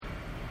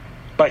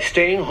By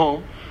staying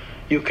home,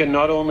 you can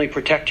not only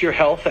protect your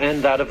health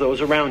and that of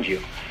those around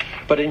you,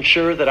 but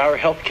ensure that our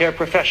healthcare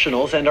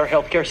professionals and our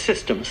healthcare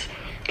systems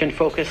can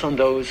focus on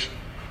those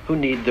who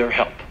need their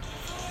help.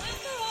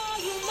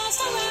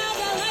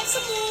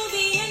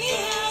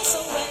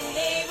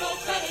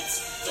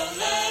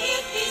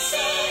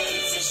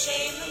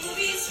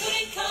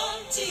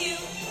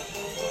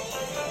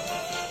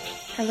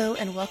 Hello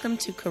and welcome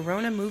to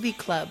Corona Movie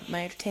Club,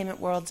 my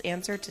entertainment world's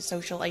answer to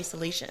social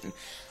isolation.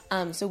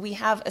 So we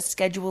have a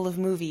schedule of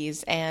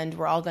movies and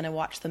we're all going to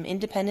watch them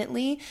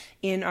independently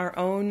in our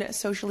own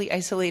socially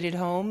isolated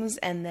homes,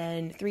 and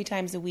then 3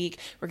 times a week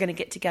we're going to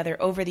get together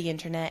over the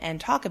internet and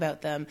talk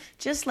about them,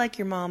 just like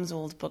your mom's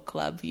old book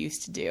club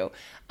used to do.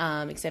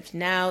 Except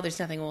now there's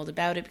nothing old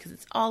about it because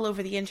it's all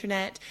over the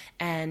internet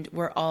and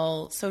we're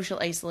all social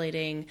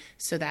isolating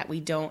so that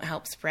we don't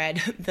help spread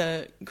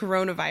the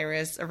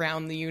coronavirus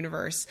around the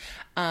universe.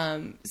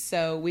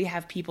 So we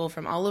have people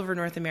from all over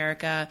North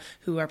America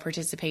who are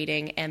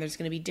participating, and there's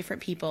going to be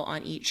different people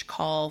on each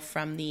call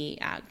from the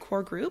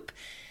core group.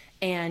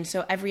 And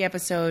so every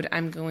episode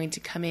I'm going to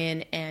come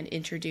in and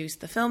introduce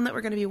the film that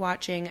we're going to be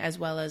watching, as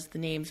well as the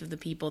names of the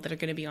people that are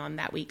going to be on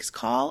that week's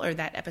call or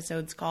that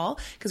episode's call,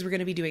 because we're going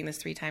to be doing this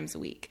 3 times a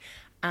week.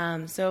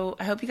 So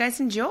I hope you guys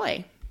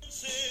enjoy.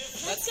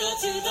 Let's go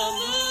to the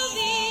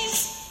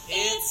movies.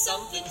 It's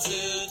something to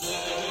do.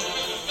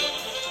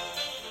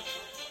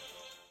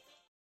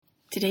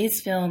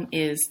 Today's film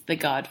is The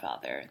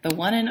Godfather, the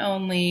one and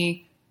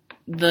only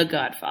The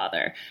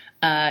Godfather,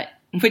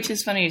 which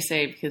is funny to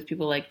say because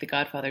people like The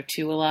Godfather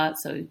 2 a lot,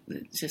 so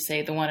to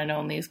say the one and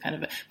only is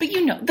kind of but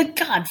you know, The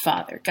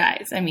Godfather,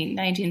 guys. I mean,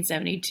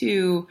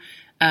 1972,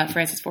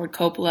 Francis Ford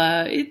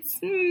Coppola. It's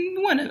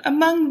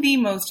among the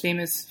most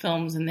famous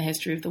films in the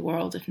history of the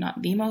world, if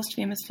not the most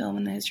famous film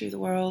in the history of the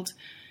world.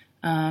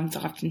 It's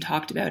often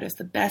talked about as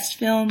the best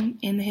film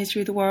in the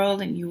history of the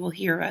world, and you will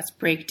hear us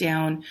break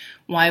down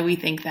why we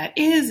think that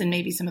is and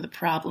maybe some of the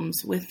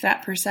problems with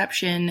that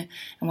perception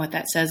and what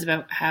that says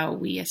about how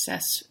we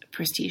assess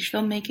prestige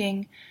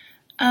filmmaking.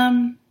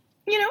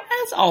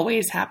 As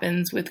always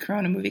happens with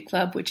Corona Movie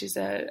Club, which is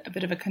a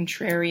bit of a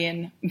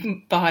contrarian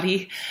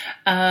body,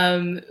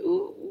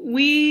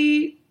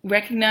 we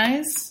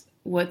recognize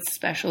what's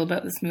special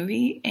about this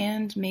movie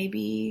and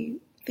maybe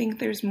think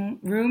there's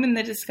room in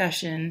the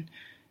discussion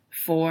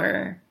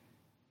for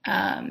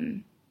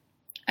an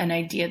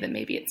idea that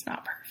maybe it's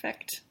not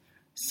perfect.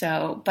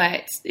 So,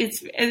 but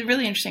it's a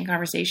really interesting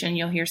conversation.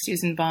 You'll hear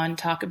Susan Vaughn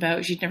talk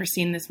about she'd never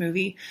seen this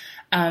movie,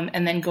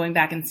 and then going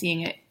back and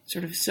seeing it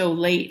sort of so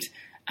late,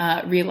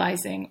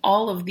 realizing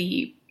all of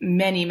the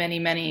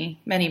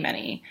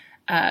many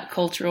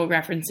cultural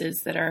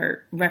references that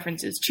are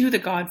references to The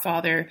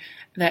Godfather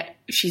that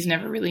she's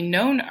never really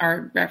known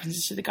are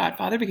references to The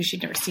Godfather because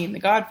she'd never seen The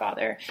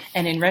Godfather.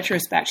 And in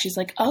retrospect, she's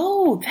like,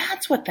 oh,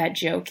 that's what that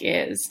joke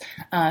is.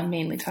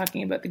 Mainly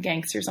talking about the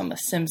gangsters on The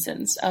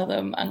Simpsons,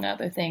 among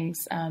other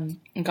things. And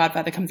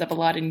Godfather comes up a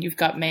lot in You've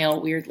Got Mail,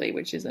 weirdly,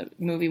 which is a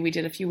movie we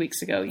did a few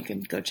weeks ago. You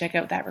can go check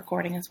out that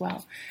recording as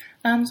well.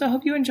 So I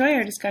hope you enjoy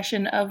our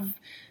discussion of,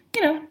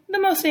 the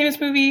most famous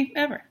movie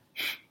ever.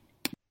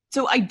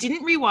 So I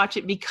didn't rewatch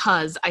it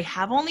because I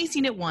have only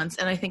seen it once,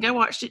 and I think I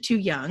watched it too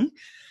young.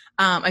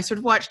 I sort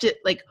of watched it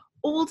like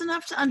old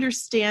enough to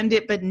understand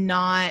it, but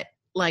not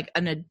like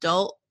an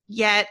adult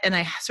yet. And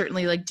I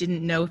certainly like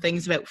didn't know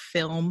things about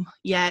film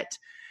yet.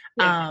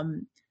 Yeah.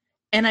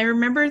 And I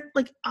remember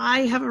like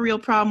I have a real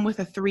problem with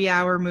a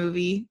 3-hour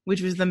movie,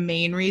 which was the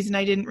main reason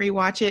I didn't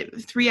rewatch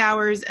it. 3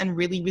 hours and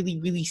really, really,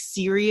 really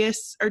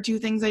serious are 2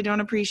 things I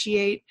don't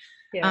appreciate.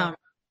 Yeah.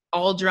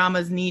 All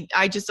dramas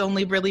I just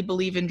only really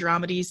believe in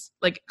dramedies,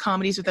 like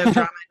comedies without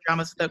drama and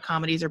dramas without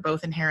comedies are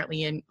both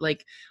inherently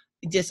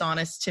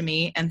dishonest to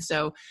me. And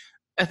so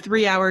a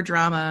 3-hour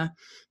drama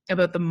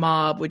about the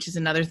mob, which is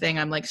another thing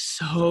I'm like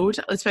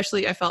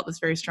especially I felt this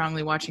very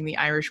strongly watching The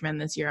Irishman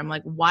this year. I'm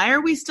like, why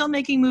are we still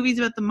making movies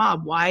about the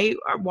mob? Why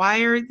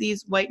are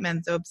these white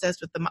men so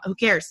obsessed with the mob? Who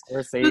cares?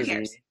 Who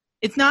cares?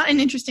 It's not an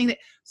interesting thing.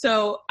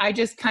 So I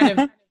just kind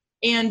of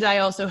and I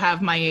also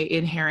have my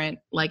inherent,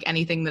 like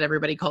anything that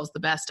everybody calls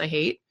the best I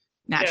hate,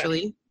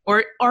 naturally,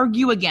 or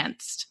argue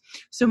against.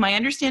 So my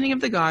understanding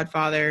of The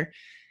Godfather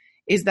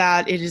is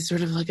that it is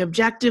sort of like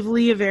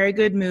objectively a very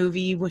good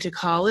movie. To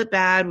call it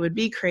bad would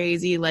be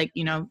crazy. Like,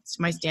 it's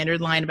my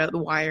standard line about The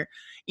Wire.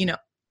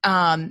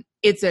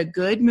 It's a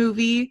good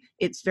movie.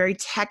 It's very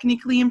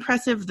technically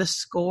impressive. The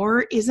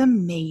score is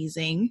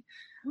amazing.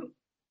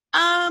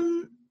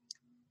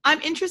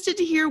 I'm interested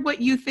to hear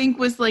what you think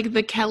was like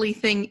the Kelly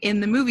thing in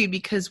the movie,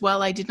 because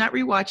while I did not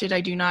rewatch it,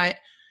 I do not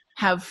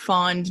have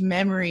fond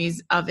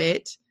memories of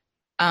it.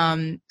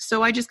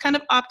 So I just kind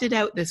of opted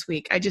out this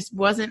week. I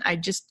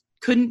just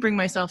couldn't bring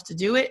myself to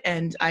do it.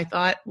 And I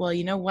thought, well,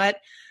 you know what?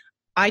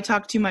 I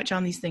talk too much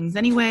on these things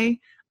anyway.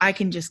 I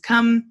can just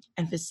come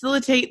and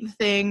facilitate the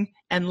thing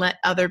and let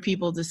other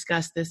people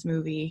discuss this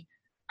movie.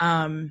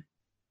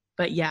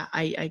 But yeah,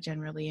 I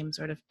generally am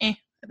sort of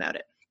about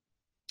it.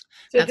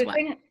 So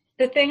the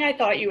The thing I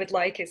thought you would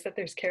like is that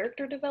there's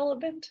character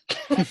development.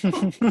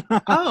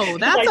 Oh,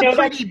 that's I a know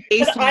pretty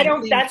basic I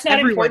don't. thing That's not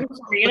everyone's important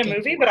for me in a looking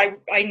movie, for. but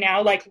I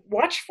now like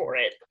watch for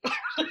it.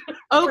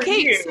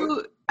 Okay, you.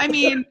 so I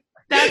mean,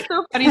 that's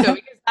so funny though,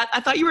 because I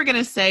thought you were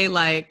gonna say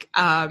like,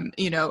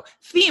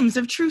 themes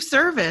of true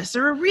service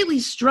or a really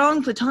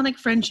strong platonic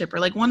friendship or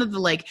like one of the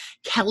like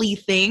Kelly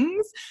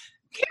things.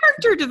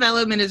 Character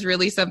development is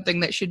really something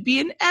that should be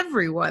an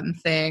everyone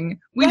thing.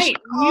 We Right, should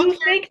all you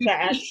think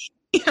that.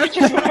 Yeah. Which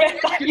is why I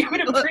thought you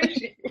would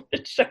appreciate when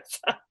it shows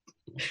up.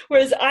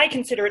 Whereas I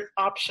consider it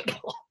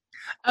optional.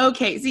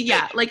 Okay, so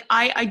yeah, like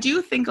I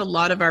do think a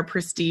lot of our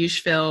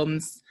prestige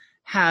films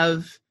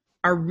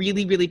are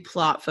really, really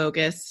plot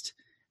focused,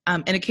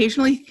 and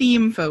occasionally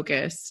theme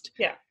focused.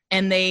 Yeah.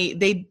 And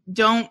they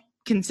don't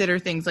consider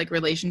things like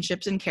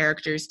relationships and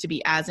characters to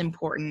be as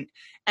important.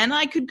 And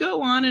I could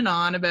go on and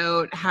on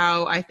about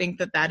how I think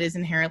that is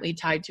inherently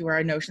tied to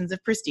our notions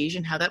of prestige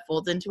and how that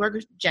folds into our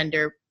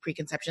gender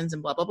preconceptions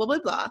and blah blah blah blah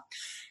blah.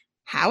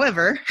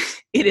 However,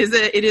 it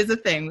is a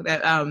thing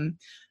that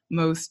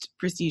most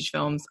prestige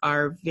films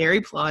are very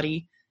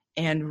plotty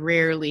and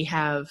rarely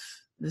have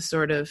the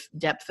sort of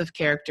depth of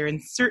character, and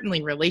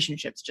certainly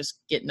relationships just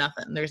get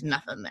nothing. There's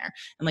nothing there.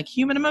 And like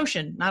human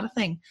emotion, not a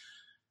thing.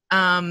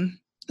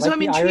 So Like I'm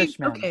The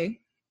intrigued. Irishman. Okay.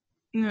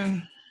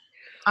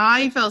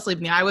 I fell asleep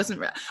in I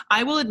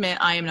will admit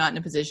I am not in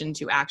a position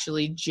to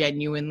actually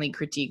genuinely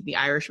critique The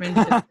Irishman.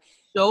 I'm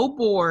so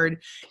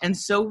bored and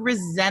so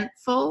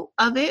resentful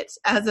of it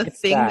as a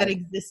thing that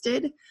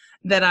existed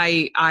that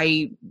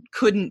I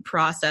couldn't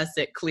process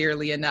it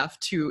clearly enough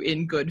to,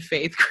 in good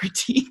faith,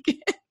 critique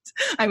it.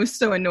 I was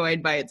so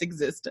annoyed by its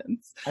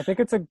existence. I think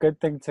it's a good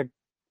thing to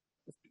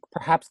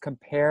perhaps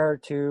compare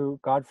to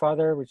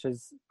Godfather, which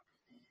is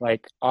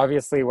like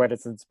obviously what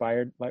it's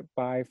inspired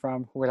by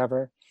from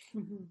whatever.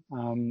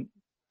 Mm-hmm.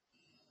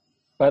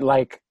 But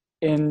like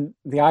in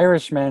The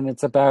Irishman,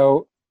 it's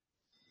about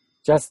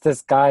just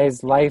this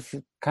guy's life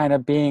kind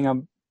of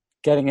being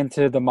getting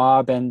into the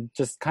mob and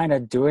just kind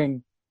of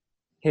doing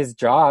his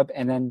job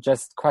and then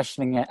just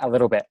questioning it a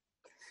little bit.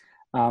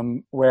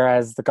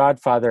 Whereas The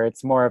Godfather,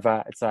 it's more of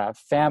it's a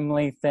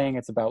family thing.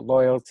 It's about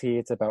loyalty.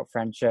 It's about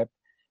friendship.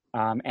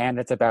 And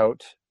it's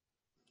about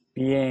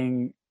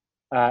being,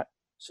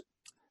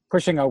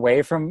 pushing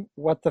away from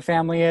what the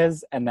family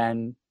is and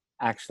then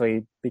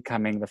actually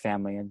becoming the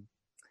family, and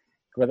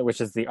which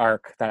is the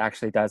arc that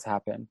actually does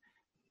happen.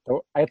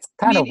 So it's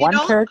kind of one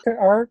character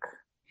arc.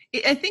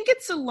 I think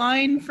it's a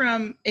line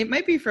it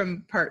might be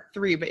from part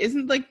 3, but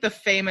isn't like the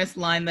famous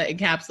line that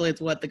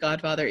encapsulates what The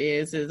Godfather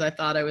is I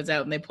thought I was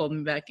out and they pulled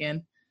me back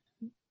in?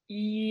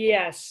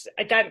 Yes,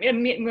 that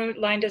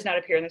line does not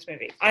appear in this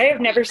movie. I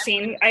had never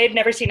seen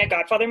a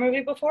Godfather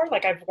movie before.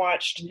 Like I've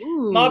watched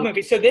mob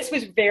movies, so this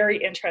was very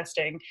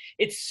interesting.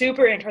 It's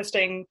super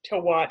interesting to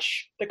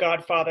watch The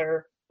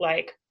Godfather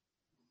like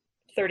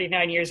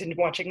 39 years into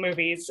watching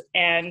movies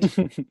and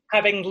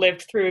having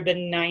lived through the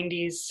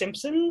 90s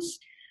Simpsons,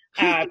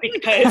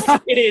 because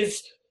it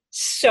is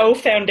so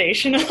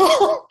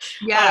foundational.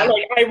 Yeah,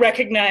 like I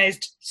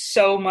recognized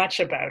so much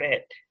about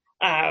it.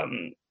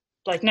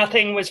 Like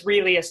nothing was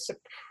really a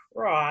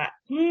surprise.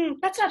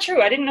 That's not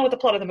true. I didn't know what the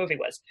plot of the movie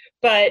was.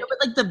 But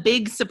like the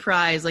big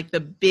surprise, like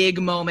the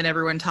big moment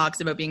everyone talks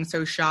about being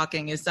so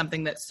shocking is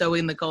something that's so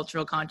in the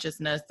cultural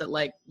consciousness that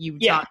like you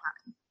talk.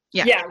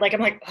 Yeah. Like I'm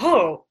like,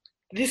 oh,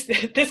 this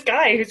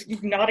guy who's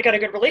not got a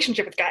good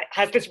relationship with guy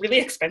has this really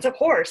expensive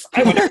horse.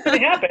 I wonder what's going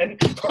to happen.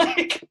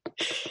 Like,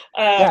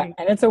 and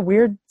it's a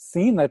weird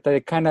scene that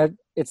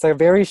it's a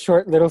very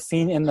short little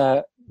scene in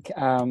the,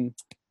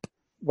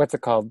 what's it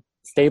called?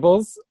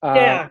 Stables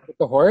with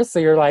the horse. So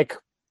you're like,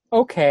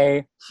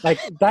 okay, like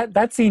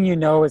that scene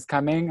is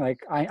coming.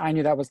 Like I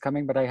knew that was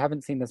coming, but I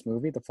haven't seen this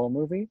movie, the full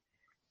movie.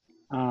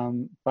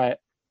 But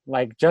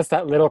like just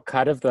that little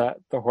cut of the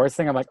horse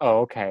thing, I'm like,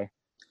 oh, okay.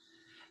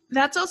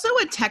 That's also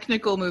a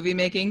technical movie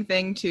making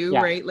thing too,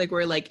 right? Like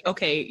we're like,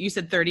 okay, you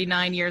said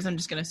 39 years. I'm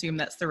just going to assume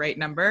that's the right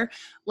number.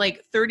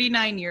 Like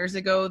 39 years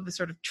ago, the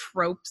sort of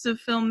tropes of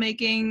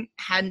filmmaking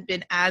hadn't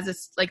been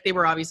like they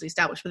were obviously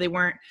established, but they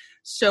weren't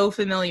so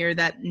familiar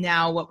that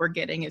now what we're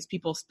getting is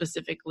people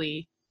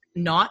specifically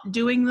not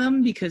doing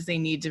them because they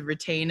need to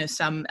retain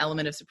some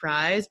element of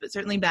surprise. But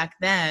certainly back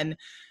then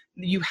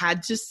you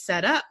had to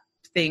set up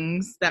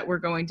things that were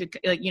going to,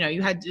 like,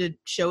 you had to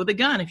show the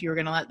gun if you were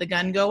going to let the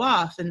gun go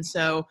off. And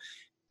so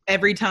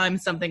every time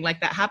something like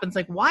that happens,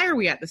 like, why are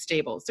we at the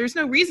stables? There's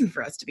no reason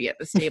for us to be at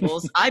the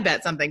stables. I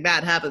bet something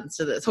bad happens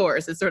to this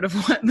horse. It's sort of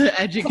what the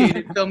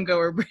educated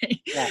filmgoer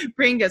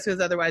brain gets,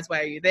 because otherwise why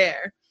are you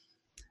there?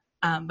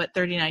 But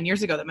 39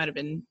 years ago, that might have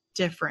been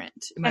different.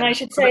 And I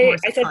should say,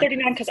 I said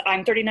 39 because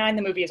I'm 39.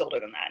 The movie is older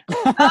than that.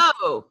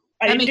 Oh,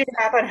 I didn't do the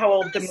math on how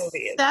old the movie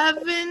is.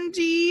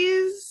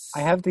 70s?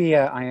 I have the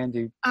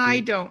IMDb. I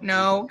don't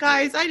know.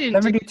 Guys, I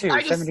didn't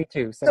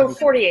 72. So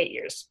 48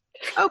 years.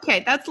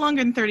 Okay, that's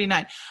longer than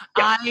 39.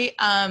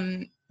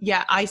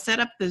 Yeah. I set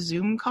up the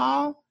Zoom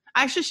call.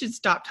 I actually should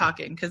stop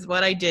talking because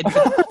what I did for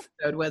the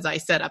episode was I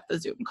set up the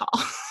Zoom call.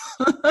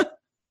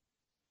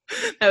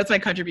 That was my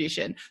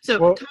contribution. So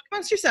Well, talk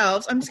amongst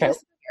yourselves. I'm just okay. going to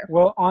sit here.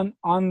 Well,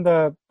 on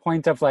the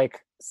point of like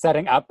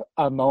setting up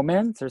a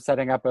moment or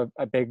setting up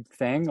a big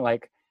thing,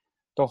 like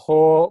the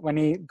whole when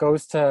he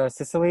goes to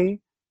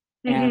Sicily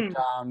and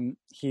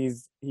he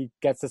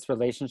gets this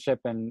relationship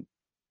and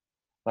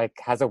like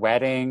has a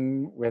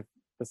wedding with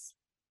this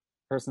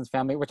person's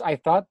family, which I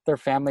thought their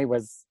family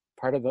was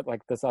part of the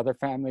like this other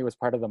family was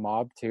part of the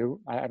mob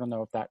too. I don't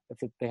know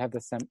if they have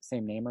the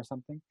same name or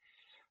something,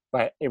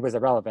 but it was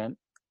irrelevant.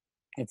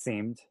 It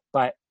seemed,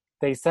 but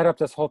they set up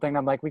this whole thing.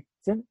 I'm like, we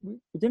didn't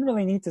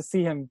really need to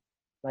see him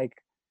like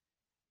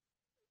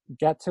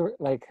get to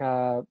like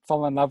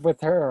fall in love with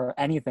her or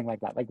anything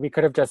like that. Like we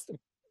could have just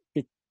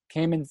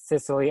came in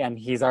Sicily and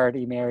he's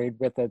already married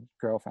with a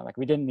girlfriend. Like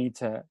we didn't need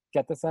to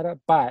get the setup,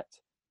 but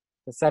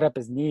the setup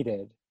is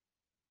needed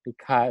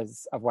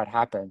because of what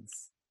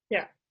happens.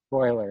 Yeah.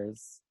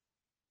 Spoilers.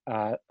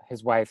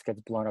 His wife gets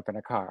blown up in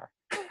a car.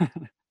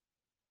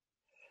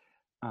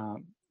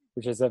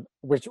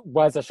 Which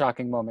was a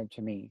shocking moment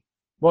to me.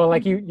 Well,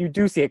 like you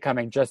do see it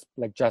coming just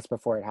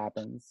before it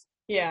happens.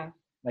 Yeah.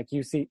 Like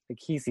he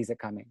sees it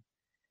coming.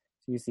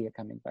 So you see it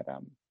coming, but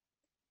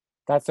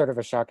that's sort of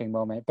a shocking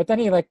moment. But then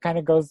he like kind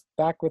of goes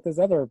back with his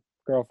other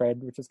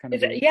girlfriend, which is kind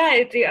of weird.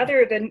 Yeah,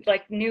 the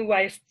like new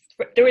wife.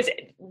 There was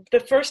the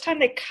first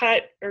time it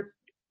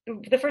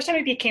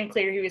became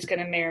clear he was going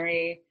to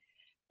marry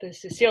the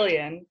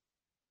Sicilian.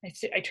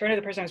 I turned to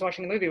the person I was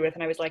watching the movie with,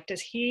 and I was like,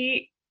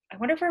 I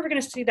wonder if we're ever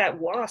going to see that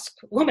wasp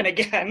woman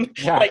again,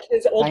 Yeah. like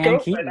his old Diane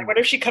girlfriend. Keaton. I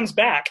wonder if she comes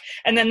back.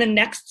 And then the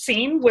next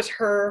scene was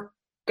her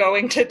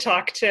going to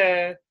talk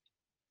to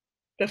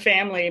the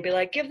family and be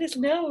like, give this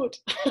note.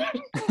 And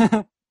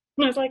I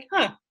was like,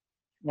 huh.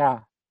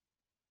 Yeah.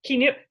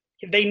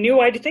 They knew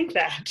I'd think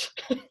that.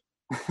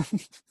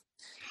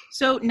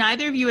 So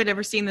neither of you had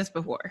ever seen this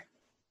before?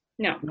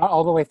 No. Not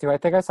all the way through. I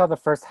think I saw the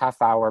first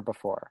half hour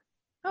before.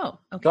 Oh,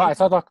 okay. So I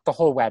saw the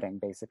whole wedding,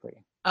 basically.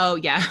 Oh,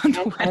 yeah. And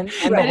the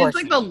That horse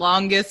is like the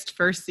longest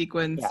first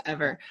sequence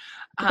ever.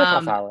 It's a good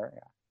half hour,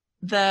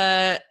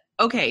 yeah.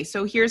 Okay,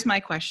 so here's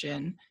my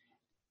question.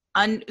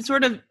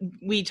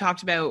 We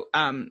talked about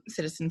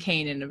Citizen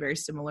Kane in a very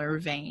similar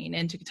vein,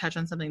 and to touch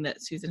on something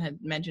that Susan had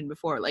mentioned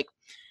before, like,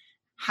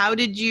 how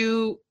did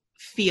you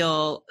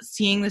feel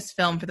seeing this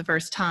film for the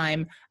first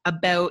time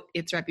about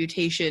its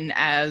reputation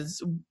as,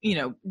 you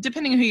know,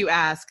 depending on who you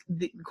ask,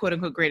 the quote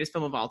unquote greatest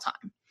film of all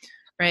time,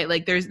 right?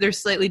 Like there's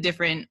slightly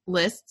different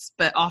lists,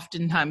 but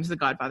oftentimes The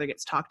Godfather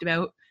gets talked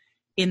about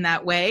in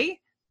that way.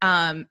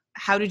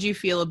 How did you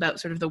feel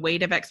about sort of the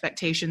weight of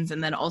expectations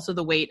and then also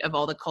the weight of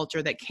all the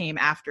culture that came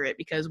after it?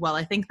 Because while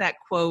I think that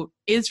quote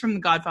is from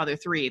The Godfather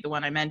 3, the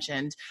one I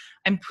mentioned,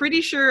 I'm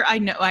pretty sure I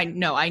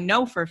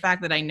know for a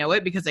fact that I know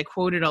it because I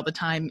quote it all the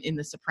time in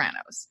The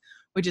Sopranos,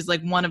 which is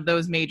like one of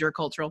those major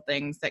cultural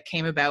things that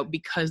came about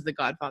because The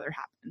Godfather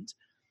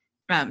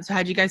happened. So how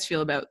did you guys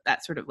feel about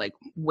that sort of like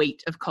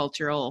weight of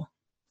cultural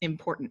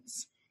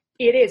importance?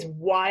 It is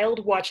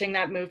wild watching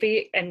that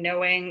movie and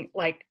knowing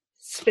like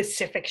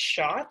specific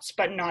shots,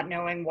 but not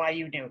knowing why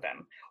you knew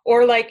them.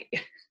 Or like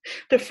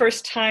the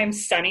first time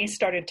Sonny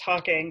started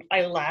talking,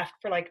 I laughed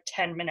for like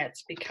 10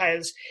 minutes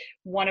because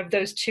one of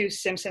those two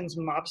Simpsons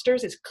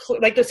mobsters is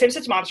like the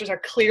Simpsons mobsters are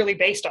clearly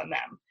based on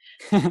them.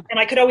 And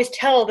I could always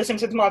tell the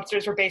Simpsons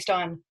mobsters were based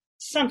on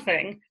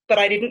something, but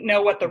I didn't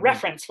know what the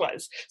reference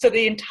was. So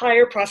the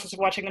entire process of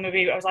watching the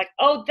movie, I was like,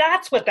 oh,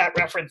 that's what that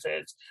reference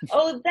is.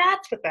 Oh,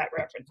 that's what that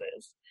reference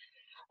is.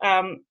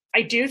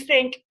 I do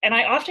think, and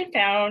I often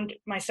found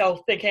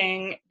myself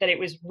thinking that it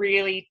was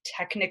really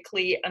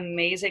technically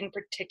amazing,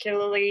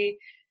 particularly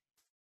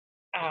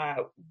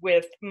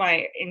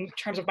in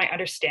terms of my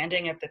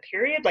understanding of the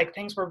period. Like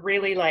things were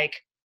really like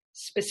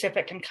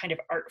specific and kind of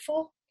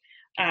artful.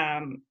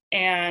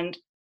 And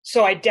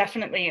so I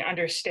definitely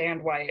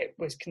understand why it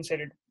was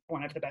considered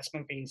one of the best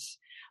movies.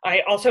 I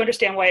also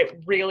understand why it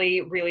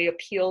really, really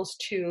appeals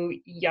to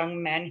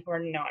young men who are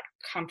not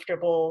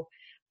comfortable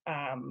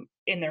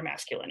in their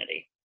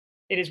masculinity.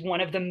 It is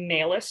one of the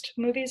malest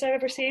movies I've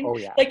ever seen. Oh,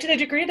 yeah. Like to the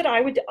degree that I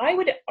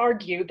would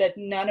argue that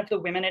none of the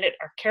women in it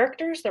are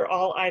characters. They're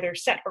all either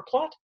set or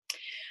plot.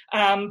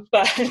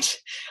 But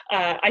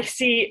I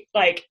see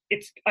like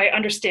I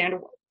understand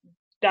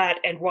that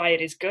and why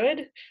it is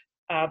good,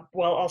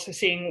 while also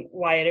seeing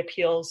why it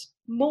appeals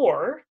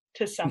more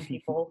to some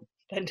people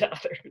than to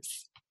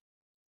others.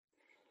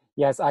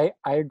 Yes, I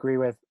agree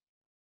with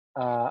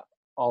all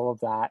of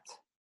that.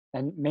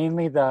 And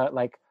mainly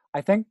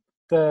I think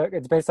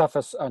it's based off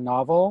a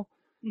novel,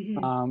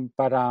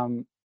 but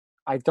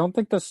I don't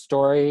think the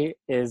story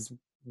is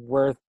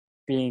worth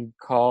being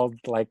called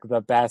like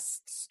the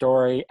best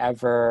story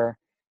ever.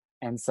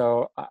 And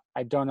so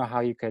I don't know how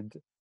you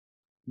could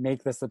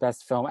make this the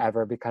best film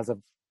ever because of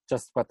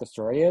just what the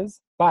story is.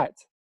 But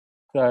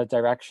the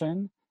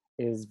direction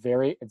is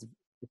it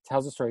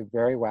tells the story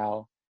very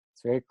well.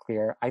 It's very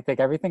clear. I think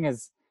everything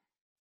is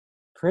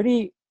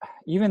pretty,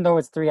 even though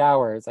it's 3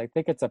 hours, I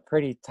think it's a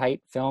pretty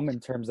tight film in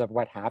terms of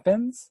what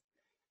happens.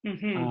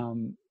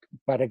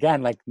 But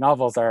again, like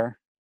novels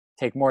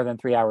take more than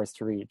 3 hours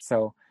to read.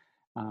 So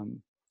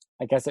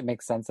I guess it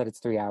makes sense that it's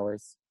 3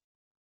 hours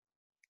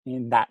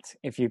in that,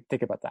 if you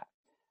think about that.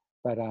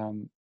 But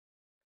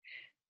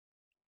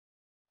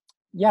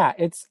yeah,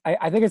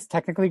 I think it's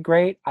technically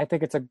great. I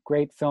think it's a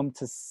great film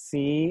to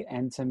see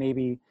and to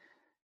maybe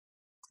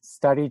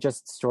study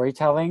just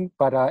storytelling.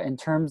 But in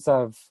terms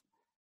of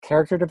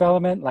character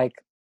development,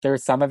 like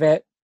there's some of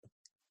it,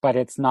 but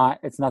it's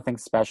nothing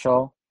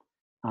special.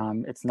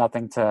 It's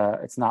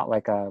not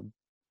like a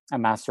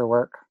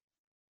masterwork.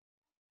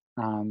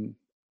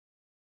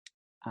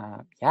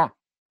 Yeah,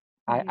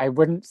 I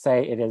wouldn't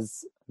say it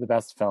is the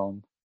best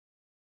film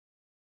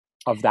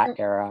of that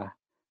era.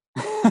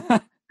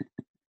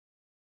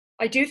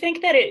 I do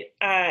think that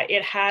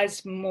it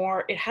has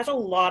a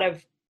lot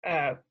of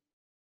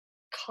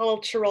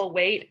cultural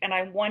weight, and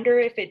I wonder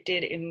if it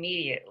did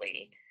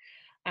immediately,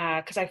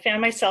 because I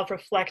found myself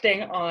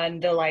reflecting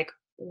on the like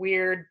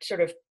weird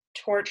sort of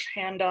torch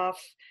handoff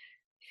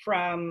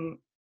from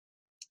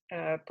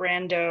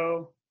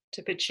Brando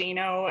to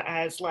Pacino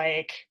as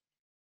like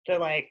the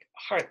like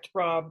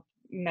heartthrob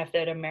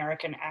method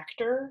American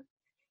actor.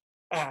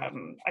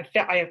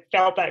 I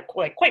felt that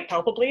like quite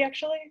palpably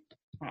actually.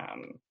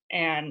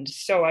 And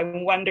so I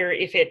wonder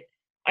if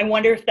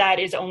that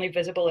is only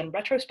visible in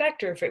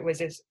retrospect or if it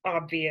was as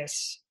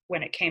obvious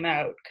when it came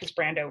out, because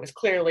Brando was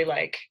clearly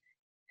like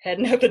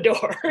heading out the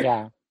door.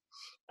 Yeah.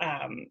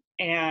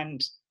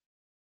 And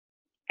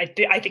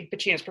I think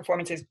Pacino's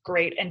performance is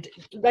great. And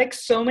like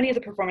so many of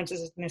the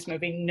performances in this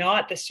movie,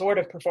 not the sort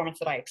of performance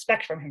that I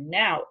expect from him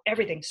now.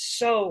 Everything's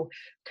so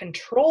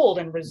controlled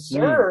and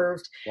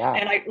reserved. Yeah.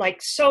 And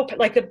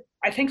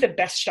I think the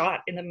best shot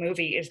in the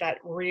movie is that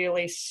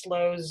really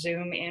slow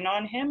zoom in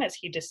on him as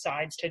he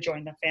decides to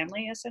join the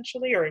family,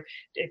 essentially, or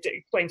it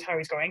explains how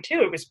he's going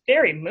to. It was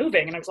very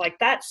moving. And I was like,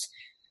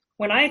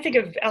 when I think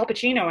of Al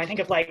Pacino, I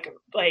think of like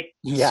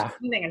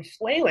screaming and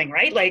flailing,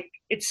 right? Like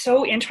it's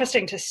so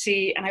interesting to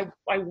see. And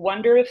I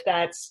wonder if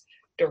that's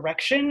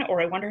direction, or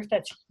I wonder if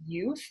that's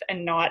youth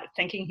and not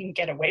thinking he can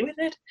get away with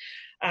it.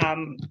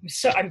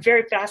 So I'm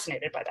very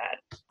fascinated by that.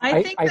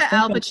 I think that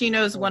Al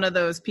Pacino is one of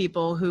those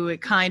people who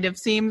it kind of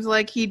seems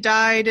like he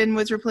died and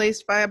was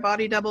replaced by a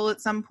body double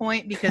at some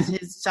point, because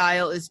his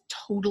style is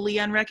totally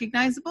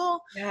unrecognizable.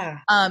 Yeah.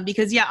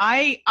 Because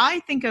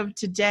I think of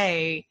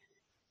today,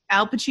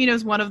 Al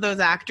Pacino's one of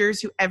those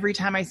actors who every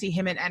time I see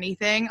him in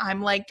anything,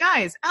 I'm like,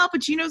 guys, Al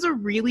Pacino's a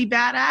really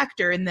bad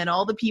actor. And then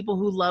all the people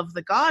who love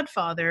The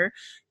Godfather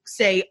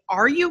say,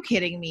 are you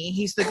kidding me?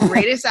 He's the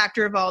greatest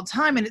actor of all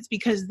time. And it's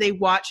because they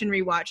watch and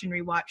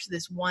rewatch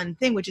this one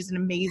thing, which is an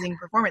amazing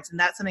performance. And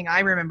that's something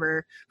I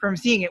remember from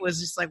seeing it, was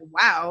just like,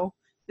 wow,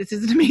 this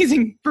is an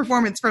amazing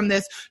performance from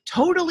this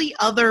totally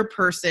other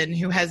person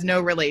who has no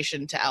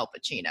relation to Al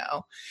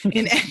Pacino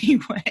in any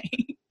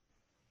way.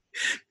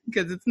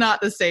 Because it's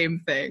not the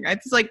same thing.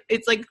 It's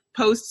like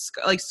post,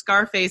 like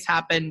Scarface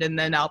happened, and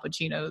then Al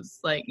Pacino's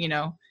like, it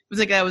was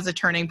like that was a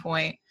turning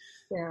point.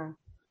 Yeah.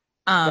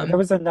 There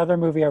was another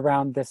movie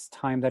around this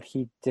time that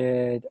he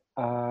did.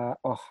 I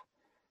forgot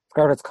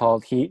what it's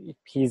called.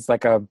 He's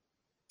like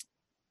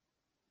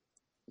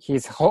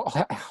he's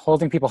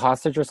holding people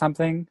hostage or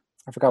something.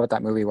 I forgot what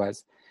that movie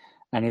was.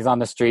 And he's on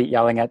the street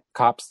yelling at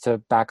cops to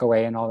back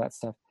away and all that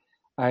stuff.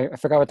 I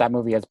forgot what that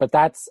movie is, but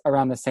that's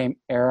around the same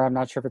era. I'm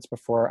not sure if it's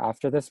before or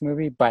after this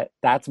movie, but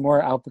that's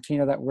more Al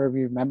Pacino that we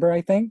remember,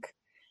 I think.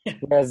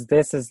 Whereas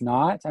this is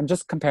not. I'm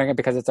just comparing it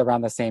because it's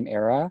around the same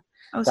era.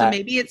 Oh, so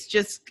maybe it's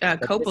just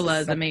Coppola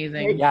is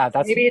amazing. Yeah,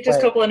 that's maybe it's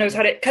just Coppola knows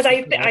how to. Because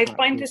I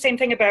find the same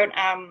thing about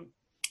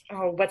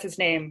what's his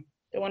name?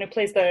 The one who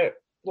plays the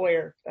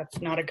lawyer. That's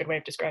not a good way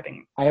of describing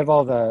him. I have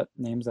all the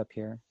names up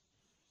here.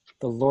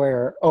 The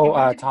lawyer.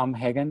 Tom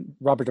Hagen,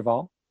 Robert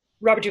Duvall.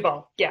 Robert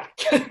Duvall. Yeah.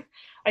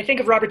 I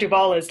think of Robert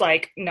Duvall as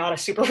like not a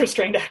super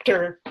restrained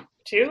actor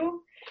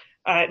too,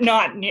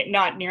 not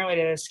nearly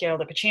to the scale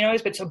that Pacino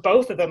is, but so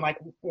both of them like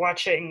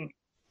watching.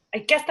 I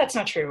guess that's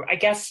not true. I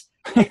guess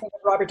I think of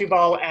Robert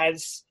Duvall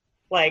as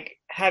like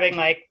having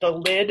like the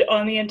lid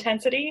on the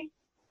intensity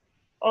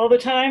all the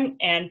time,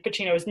 and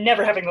Pacino is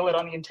never having the lid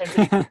on the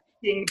intensity.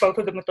 Seeing both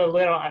of them with the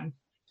lid on.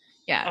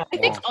 Yeah, I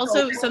think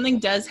also something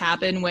does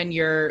happen when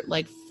your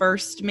like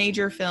first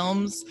major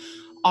films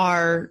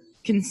are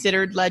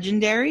considered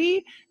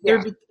legendary.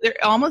 They're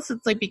almost,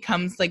 it's like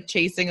becomes like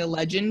chasing a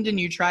legend, and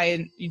you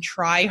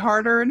try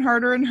harder and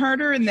harder and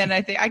harder, and then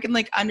I think I can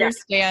like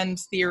understand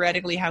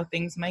theoretically how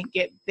things might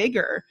get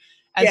bigger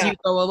as you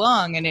go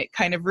along, and it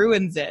kind of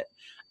ruins it.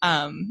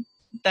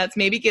 That's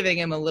maybe giving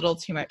him a little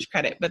too much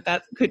credit, but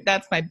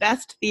that's my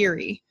best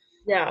theory.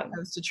 Yeah,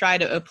 was to try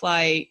to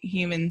apply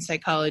human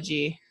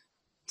psychology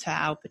to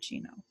Al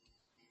Pacino.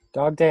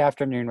 Dog Day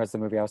Afternoon was the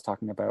movie I was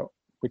talking about,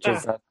 which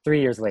is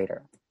 3 years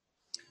later.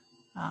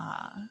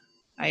 I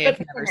have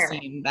never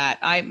seen that.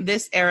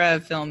 This era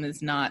of film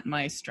is not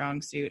my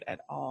strong suit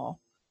at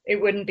all.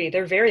 It wouldn't be.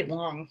 They're very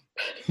long.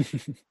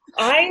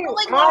 I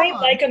long.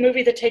 like a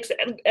movie that takes.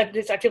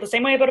 I feel the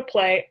same way about a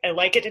play. I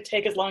like it to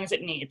take as long as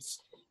it needs,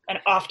 and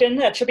often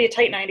that should be a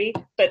tight 90.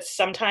 But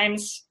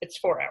sometimes it's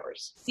 4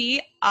 hours.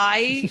 See,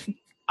 I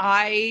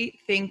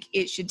think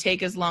it should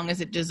take as long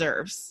as it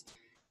deserves.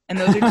 And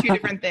those are two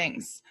different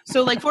things.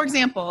 So, like, for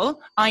example,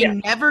 I Yeah.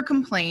 never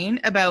complain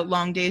about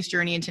Long Day's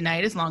Journey into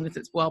Night as long as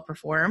it's well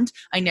performed.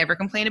 I never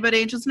complain about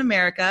Angels in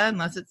America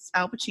unless it's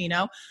Al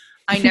Pacino.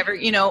 I never,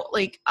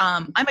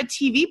 I'm a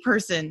TV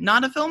person,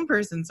 not a film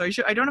person. So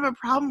I don't have a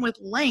problem with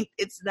length.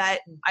 It's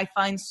that I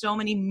find so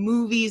many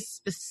movies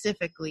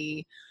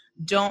specifically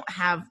don't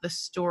have the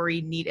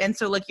story need. And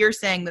so like you're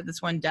saying that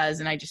this one does,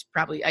 and I just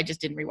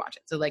didn't rewatch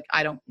it. So like,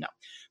 I don't know.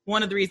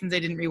 One of the reasons I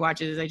didn't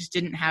rewatch it is I just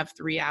didn't have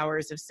 3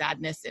 hours of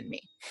sadness in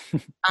me.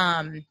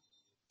 And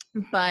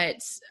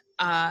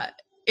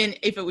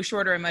if it was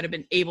shorter, I might've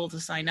been able to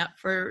sign up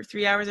for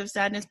 3 hours of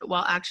sadness, but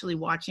while actually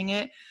watching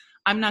it,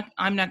 I'm not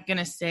going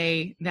to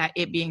say that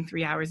it being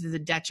 3 hours is a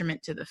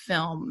detriment to the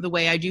film, the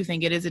way I do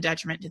think it is a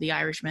detriment to The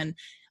Irishman.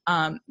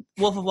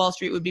 Wolf of Wall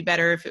Street would be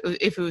better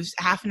if it was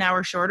half an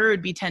hour shorter. It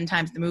would be 10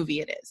 times the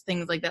movie it is.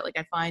 Things like that. Like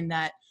I find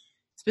that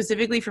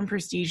specifically from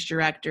prestige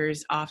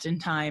directors,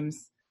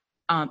 oftentimes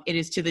it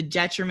is to the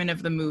detriment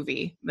of the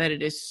movie that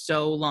it is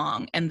so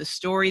long, and the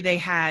story they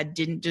had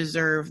didn't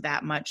deserve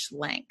that much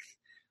length.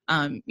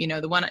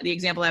 The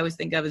example I always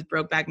think of is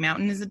Brokeback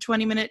Mountain is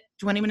 20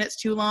 minutes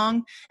too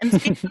long, and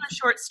it's based on a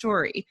short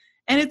story.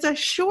 And it's a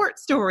short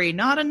story,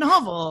 not a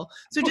novel.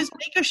 So just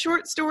make a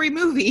short story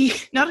movie,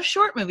 not a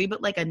short movie,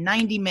 but like a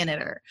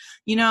 90-minuter,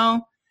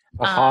 A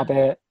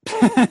Hobbit.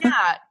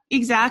 Yeah,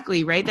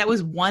 exactly. Right. That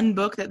was one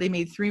book that they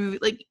made 3 movies.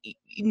 Like,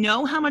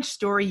 know how much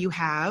story you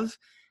have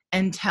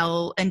and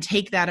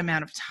take that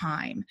amount of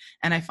time.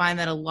 And I find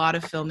that a lot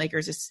of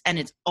filmmakers, and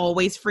it's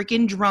always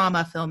freaking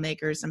drama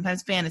filmmakers,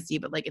 sometimes fantasy,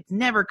 but like it's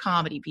never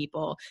comedy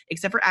people,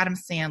 except for Adam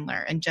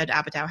Sandler and Judd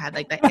Apatow had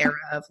like that era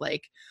of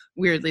like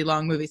weirdly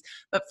long movies.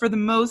 But for the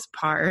most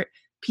part,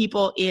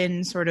 people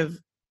in sort of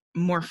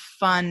more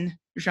fun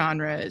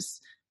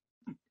genres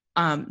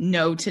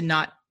know to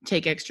not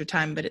take extra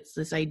time, but it's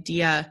this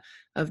idea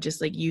of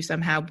just like, you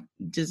somehow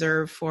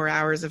deserve 4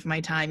 hours of my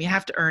time. You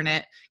have to earn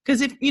it.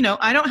 Because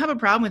I don't have a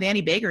problem with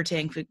Annie Baker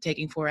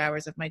taking 4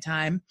 hours of my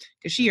time,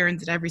 because she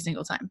earns it every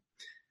single time.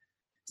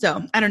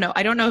 So I don't know.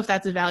 I don't know if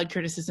that's a valid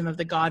criticism of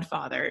The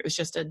Godfather. It was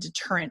just a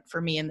deterrent for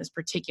me in this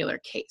particular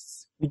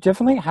case. You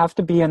definitely have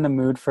to be in the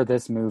mood for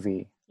this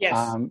movie. Yes.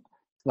 I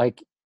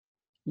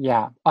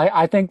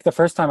think the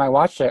first time I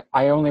watched it,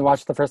 I only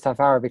watched the first half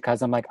hour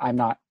because I'm like,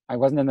 I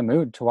wasn't in the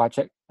mood to watch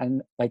it.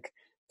 And like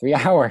 3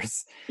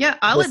 hours. Yeah,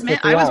 I'll admit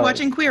I was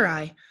watching Queer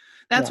Eye.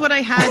 That's what I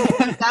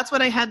had. That's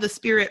what I had the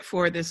spirit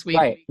for this week.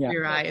 Right, yeah.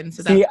 Queer Eye, and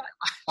so that's what I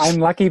watched. I'm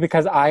lucky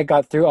because I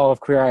got through all of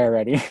Queer Eye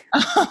already.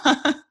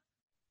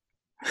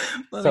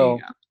 Well, So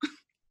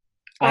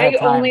there you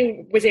go. I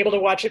only was able to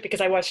watch it because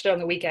I watched it on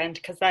the weekend,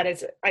 because that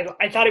is,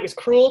 I thought it was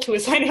cruel to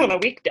assign it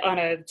on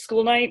a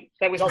school night.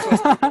 That was also a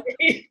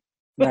Saturday.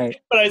 Right.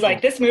 But I was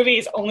like, this movie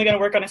is only going to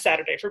work on a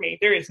Saturday for me.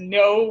 There is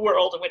no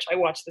world in which I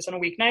watch this on a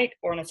weeknight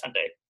or on a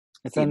Sunday.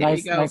 It's See, a there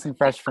you go. nice and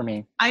fresh for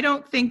me. I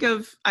don't think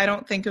of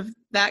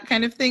that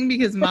kind of thing,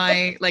 because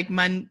my like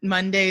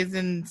Mondays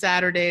and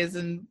Saturdays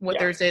and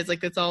Thursdays,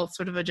 like it's all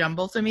sort of a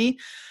jumble to me.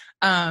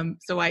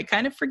 So I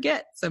kind of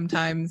forget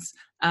sometimes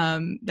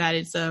that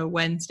it's a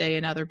Wednesday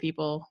and other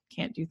people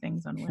can't do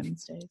things on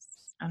Wednesdays.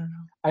 I don't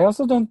know. I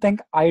also don't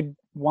think I'd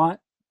want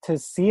to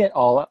see it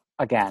all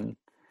again.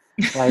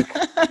 Like,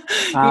 you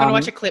want to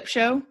watch a clip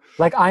show?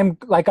 I'm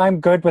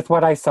good with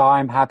what I saw.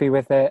 I'm happy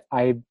with it.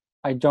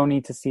 I don't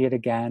need to see it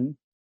again.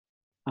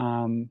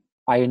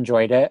 I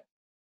enjoyed it.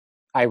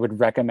 I would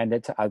recommend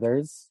it to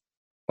others,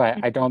 but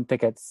I don't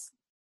think it's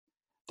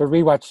the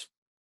rewatch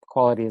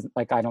quality is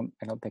like, I don't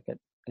think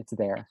it's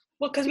there.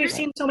 Well, because we've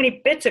seen so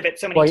many bits of it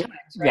so many times,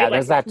 right? Yeah, Like,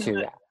 there's that too.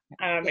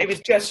 Yeah. It was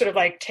just sort of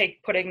like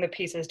putting the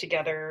pieces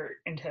together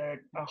into a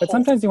whole. But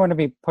sometimes you want to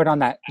be put on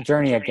that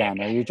journey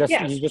again, or you just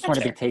Yes, want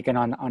to be that's taken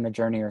on a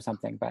journey or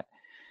something. But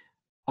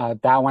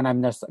that one,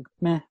 I'm just like,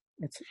 meh.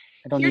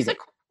 I don't Here's need a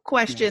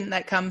question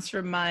that comes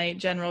from my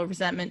general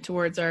resentment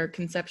towards our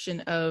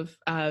conception of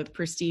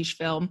prestige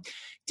film.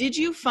 Did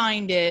you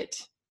find it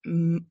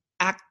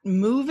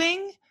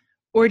moving,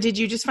 or did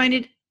you just find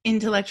it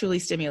intellectually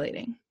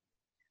stimulating?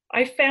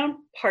 I found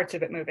parts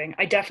of it moving.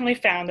 I definitely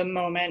found the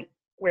moment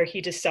where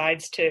he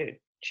decides to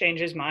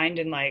change his mind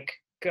and like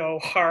go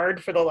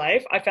hard for the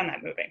life. I found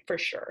that moving for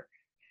sure.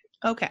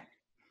 Okay.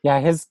 Yeah,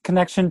 his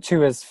connection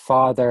to his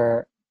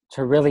father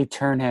to really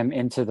turn him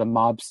into the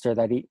mobster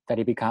that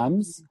he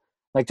becomes,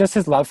 like just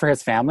his love for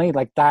his family,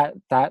 like that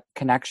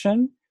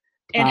connection.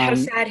 And how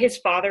sad his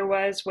father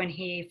was when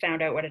he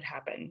found out what had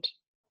happened.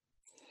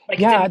 Like,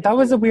 yeah, that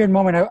was a weird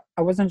moment.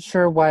 I wasn't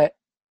sure what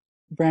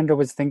Brando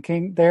was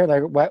thinking there,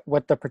 like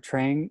what the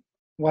portraying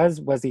was.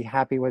 Was he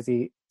happy? Was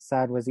he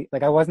sad? Was he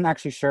like, I wasn't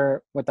actually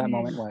sure what that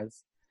moment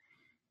was.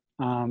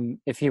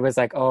 If he was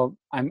like, oh,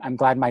 I'm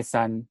glad my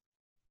son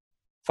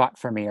fought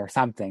for me or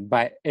something,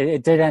 but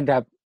it did end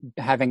up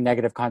having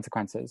negative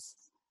consequences.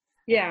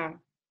 Yeah.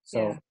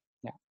 So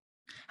yeah.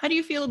 How do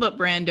you feel about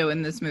Brando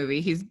in this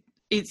movie?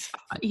 It's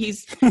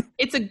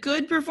a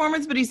good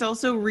performance, but he's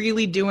also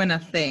really doing a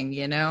thing,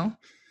 you know?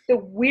 The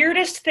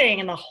weirdest thing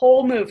in the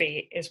whole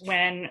movie is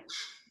when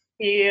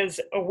He is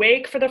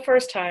awake for the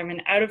first time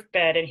and out of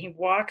bed, and he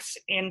walks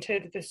into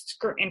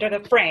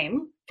the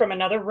frame from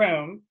another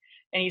room,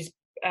 and he's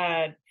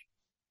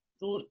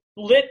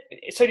lit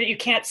so that you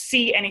can't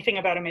see anything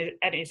about him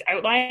at his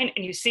outline,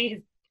 and you see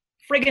his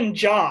friggin'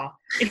 jaw,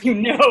 and you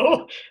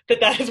know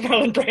that is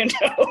Marlon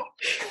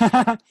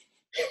Brando.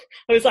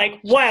 I was like,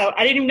 wow,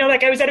 I didn't even know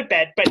that guy was out of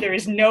bed, but there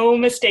is no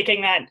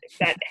mistaking that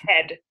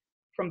head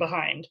from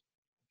behind.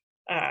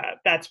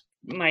 That's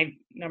my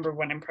number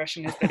one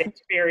impression, is that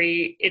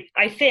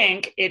I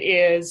think it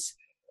is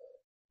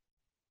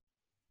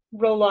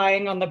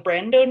relying on the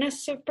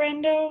Brando-ness of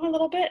Brando a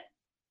little bit.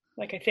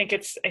 Like I think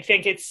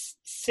it's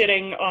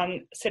sitting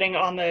on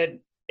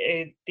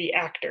the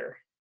actor.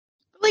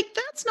 Like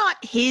that's not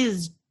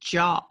his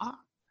jaw,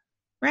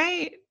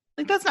 right?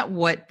 Like that's not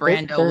what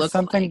Brando There's looks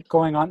something like.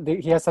 going on.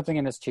 He has something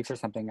in his cheeks or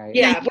something.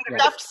 He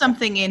stuffed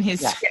something in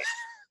his.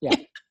 Yeah.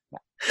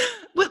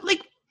 But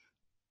like,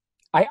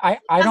 I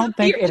don't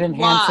think it weird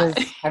enhances.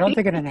 lie. I don't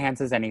think it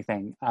enhances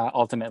anything.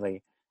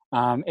 Ultimately,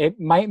 it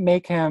might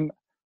make him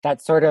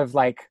that sort of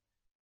like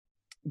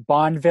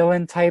Bond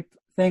villain type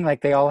thing.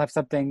 Like they all have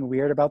something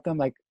weird about them.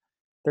 Like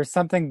there's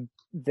something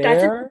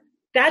there.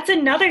 That's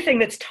another thing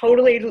that's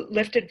totally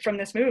lifted from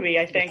this movie,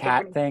 I think. The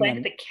cat thing.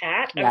 Like the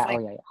cat. Yeah. I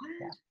was like,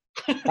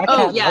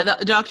 Oh yeah,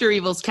 the Dr.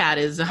 Evil's cat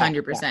is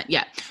 100%.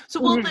 Yeah.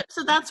 So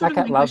so that's sort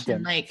that of cat my loved question.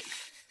 him. Like,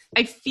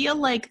 I feel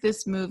like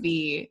this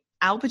movie,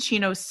 Al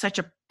Pacino is such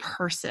a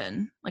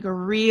person, like a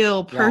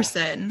real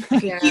person,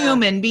 like a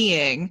human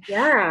being.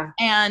 Yeah.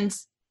 And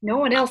no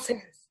one else is.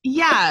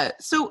 Yeah.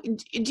 So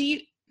do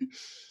you?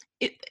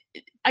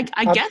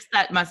 I guess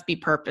that must be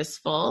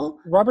purposeful.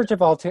 Robert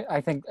Duvall, I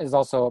think, is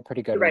also a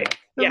pretty good right.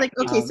 one. So like,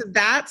 okay, so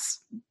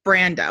that's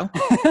Brando.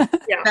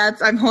 Yeah.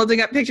 I'm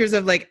holding up pictures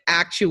of like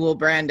actual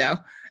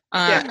Brando.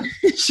 Like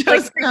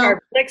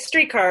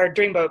Streetcar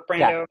Dreamboat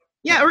Brando.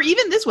 Yeah, or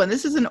even this one.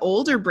 This is an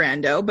older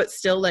Brando, but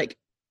still like,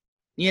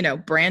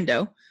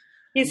 Brando.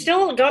 He's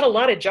still got a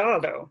lot of jaw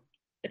though.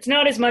 It's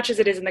not as much as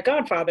it is in The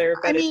Godfather.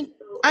 But I mean,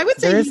 I would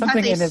say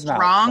he has a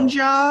strong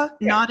jaw,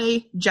 Yeah. not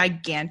a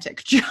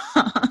gigantic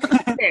jaw.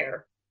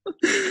 Fair.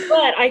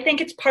 But I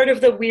think it's part of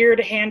the weird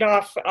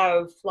handoff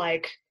of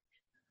like,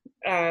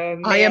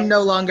 I am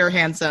no longer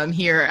handsome.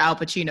 Here, Al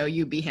Pacino,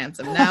 you be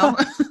handsome now.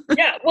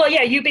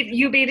 you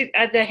be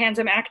the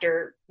handsome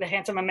actor, the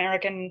handsome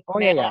American. Oh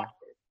yeah.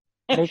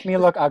 Make me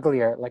look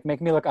uglier. Like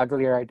make me look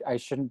uglier. I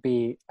shouldn't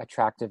be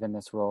attractive in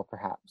this role,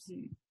 perhaps.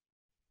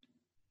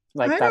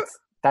 Like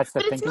that's the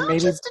but thinking. It's not Maybe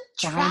just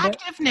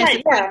attractiveness.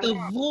 It's like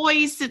the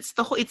voice. It's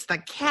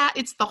the cat.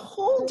 It's the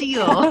whole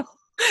deal.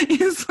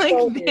 It's like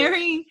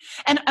very.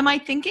 And am I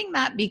thinking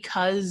that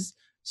because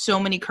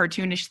so many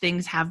cartoonish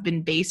things have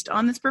been based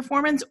on this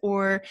performance,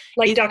 or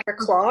like Dr.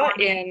 Claw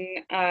in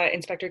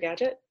Inspector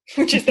Gadget,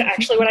 which is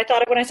actually what I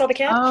thought of when I saw the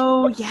cat?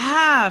 Oh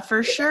yeah,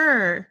 for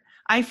sure.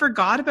 I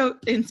forgot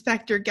about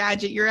Inspector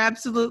Gadget. You're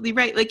absolutely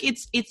right. Like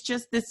it's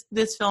just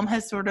this film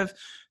has sort of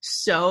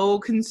so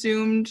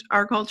consumed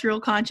our cultural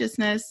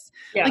consciousness.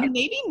 Yeah. Like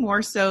maybe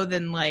more so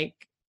than like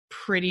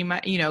pretty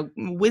much,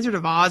 Wizard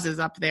of Oz is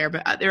up there,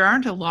 but there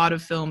aren't a lot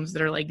of films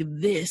that are like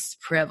this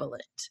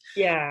prevalent.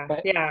 Yeah.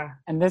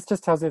 And this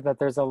just tells you that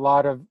there's a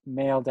lot of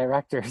male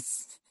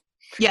directors.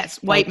 Yes,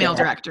 white male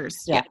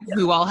directors. Yeah.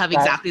 Who all have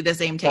exactly the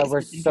same taste. That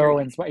we're so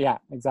inspired. Yeah,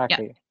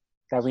 exactly. Yeah.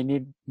 That we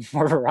need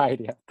more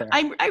variety out there.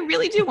 I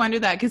really do wonder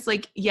that because,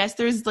 like, yes,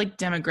 there's like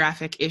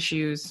demographic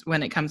issues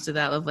when it comes to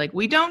that of like,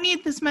 we don't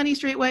need this many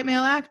straight white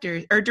male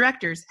actors or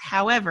directors.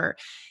 However,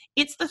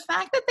 it's the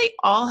fact that they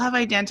all have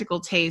identical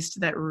taste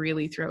that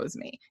really throws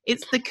me.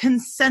 It's the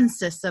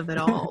consensus of it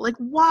all. Like,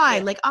 why?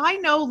 Like, I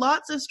know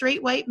lots of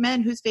straight white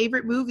men whose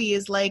favorite movie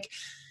is like,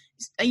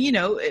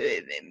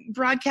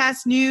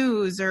 broadcast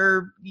news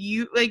or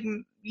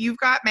You've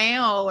Got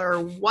Mail or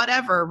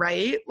whatever,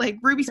 right? Like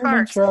Ruby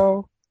Sparks.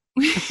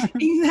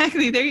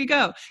 Exactly. There you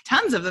go.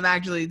 Tons of them,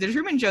 actually. The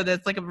Truman Show,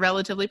 that's like a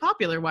relatively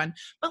popular one.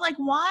 But like,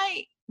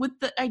 why with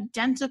the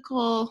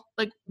identical,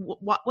 like,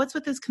 what's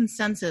with this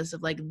consensus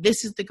of like,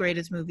 this is the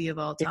greatest movie of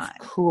all time?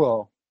 It's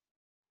cool.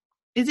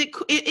 Is it?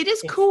 It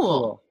is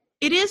cool.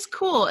 It is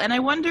cool. And I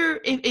wonder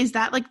is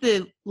that like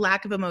the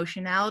lack of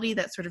emotionality,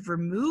 that sort of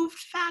removed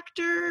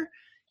factor?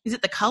 Is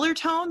it the color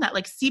tone, that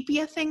like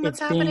sepia thing that's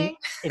happening?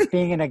 It's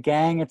being in a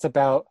gang. It's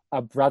about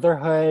a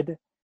brotherhood.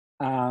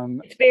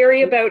 It's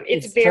very about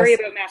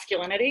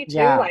masculinity too.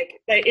 Yeah,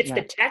 like it's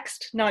the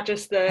text, not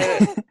just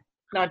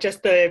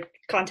the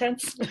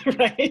contents,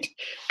 right?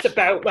 It's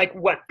about like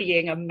what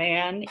being a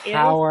man is.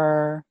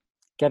 Power,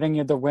 getting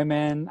you the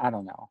women. I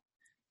don't know.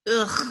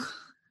 Ugh.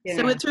 Yeah.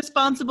 So it's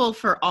responsible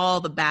for all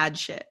the bad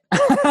shit.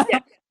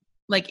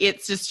 Like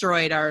it's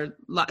destroyed our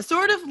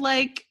sort of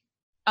like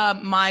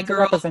My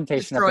Girl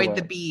destroyed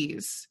the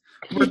bees.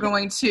 We're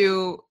going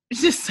to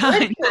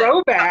decide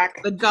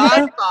throwback. The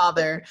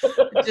Godfather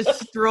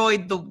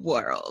destroyed the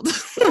world.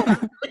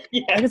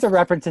 Yes. I think it's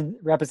a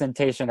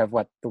representation of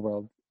what the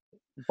world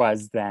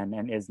was then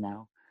and is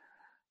now.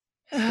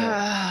 So,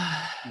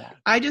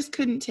 I just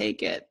couldn't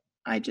take it.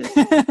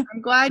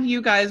 I'm glad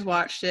you guys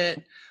watched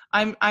it.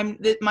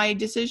 My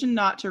decision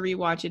not to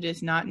rewatch it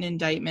is not an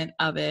indictment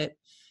of it.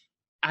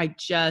 I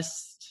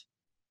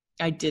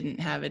didn't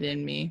have it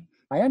in me.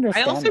 I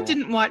understand. I also that.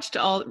 didn't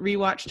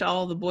rewatch To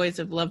All the Boys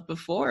I've Loved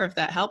Before, if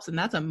that helps, and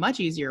that's a much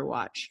easier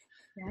watch.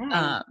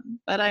 Yeah.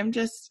 But I'm I'm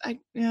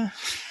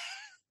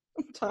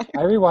tired.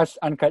 I rewatched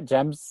Uncut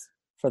Gems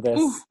for this.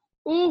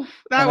 Ooh,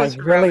 that was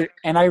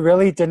I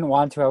really didn't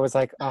want to. I was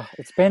like, oh,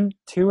 it's been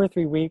 2 or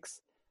 3 weeks,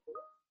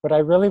 but I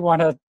really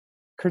want to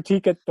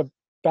critique it the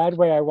bad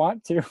way I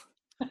want to.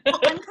 Well,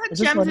 Uncut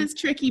Gems is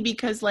tricky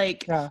because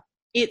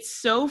it's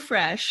so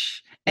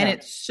fresh and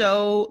it's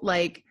so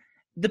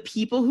the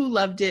people who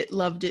loved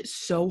it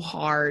so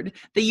hard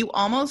that you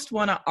almost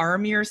want to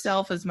arm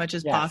yourself as much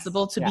as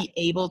possible to be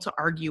able to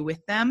argue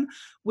with them.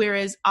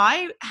 Whereas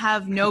I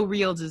have no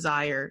real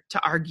desire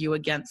to argue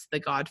against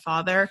The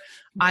Godfather.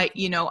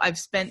 I've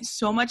spent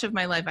so much of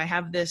my life, I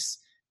have this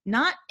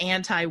not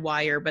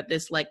anti-Wire, but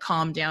this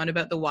calm down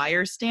about the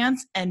Wire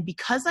stance. And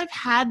because I've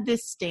had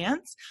this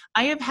stance,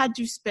 I have had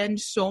to spend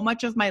so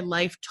much of my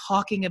life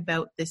talking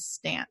about this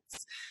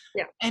stance.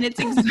 Yeah. And it's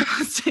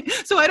exhausting.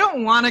 So I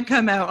don't want to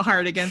come out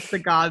hard against The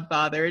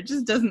Godfather. It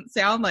just doesn't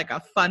sound like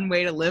a fun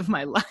way to live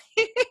my life.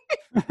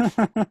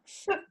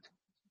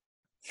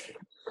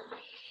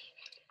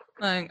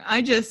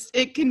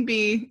 It can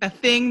be a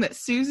thing that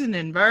Susan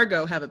and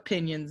Vargo have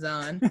opinions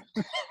on.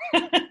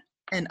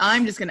 And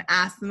I'm just going to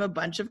ask them a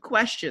bunch of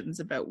questions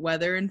about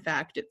whether, in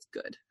fact, it's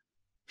good.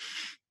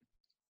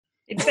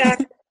 In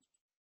fact,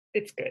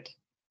 it's good.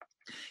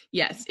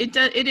 Yes, it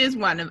is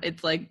one of the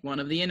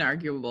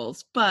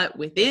inarguables. But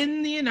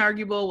within the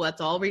inarguable,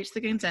 let's all reach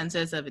the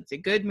consensus of it's a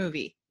good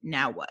movie.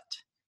 Now what?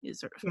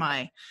 Is sort of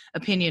my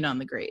opinion on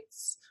the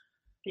greats.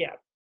 Yeah.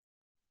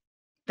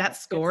 That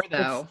score,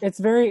 though. It's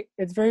very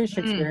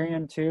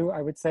Shakespearean, too,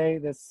 I would say.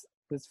 This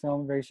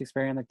film, very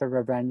Shakespearean, the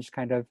revenge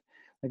kind of,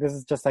 this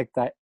is just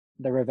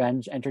the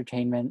revenge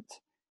entertainment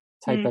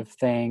type of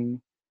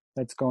thing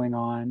that's going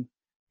on,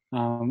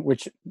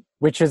 which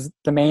is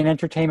the main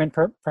entertainment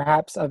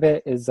perhaps of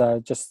it is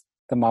just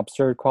the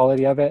mobster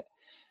quality of it,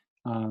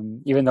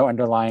 even though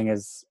underlying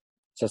is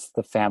just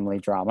the family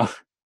drama,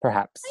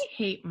 perhaps. I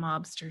hate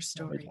mobster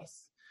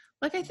stories.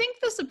 I think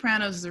The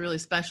Sopranos is a really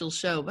special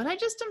show, but I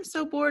just am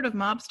so bored of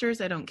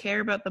mobsters. I don't care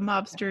about the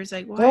mobsters.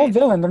 They're all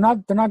villain.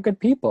 They're not good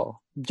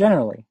people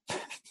generally.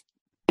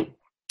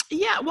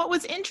 Yeah, what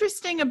was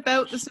interesting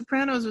about The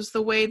Sopranos was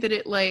the way that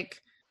it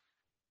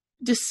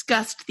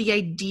discussed the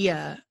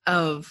idea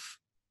of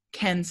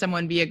can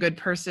someone be a good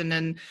person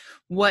and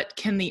what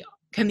can the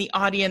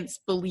audience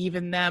believe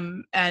in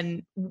them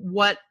and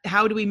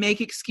how do we make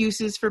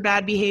excuses for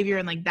bad behavior,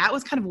 and that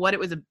was kind of what it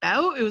was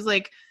about. It was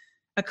a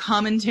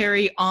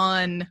commentary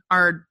on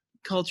our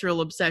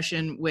cultural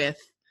obsession with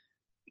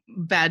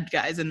bad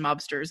guys and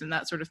mobsters and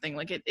that sort of thing.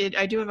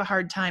 I do have a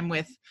hard time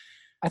with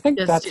I think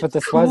that's what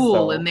this cool was,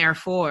 though. And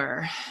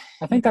therefore,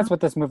 I think that's what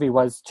this movie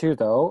was too,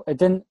 though. It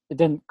didn't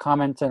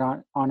comment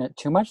on it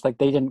too much. They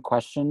didn't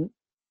question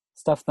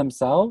stuff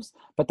themselves,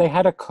 but they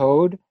had a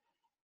code.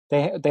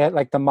 They had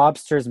the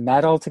mobsters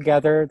met all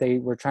together. They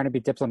were trying to be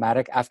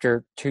diplomatic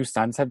after 2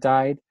 sons have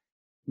died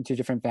in 2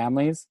 different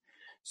families.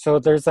 So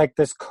there's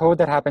this code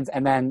that happens,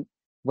 and then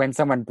when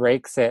someone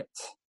breaks it,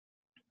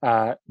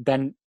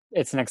 then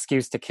it's an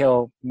excuse to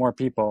kill more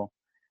people.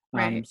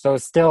 Right. So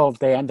still,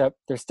 they're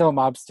still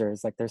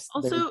mobsters. There's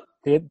also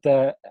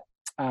the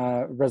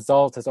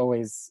result is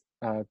always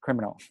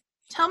criminal.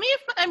 Tell me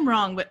if I'm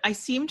wrong, but I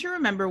seem to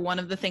remember one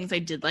of the things I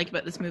did like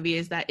about this movie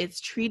is that it's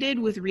treated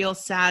with real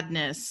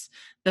sadness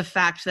the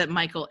fact that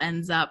Michael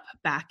ends up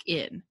back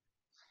in.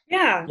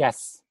 Yeah.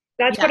 Yes.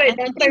 That's what I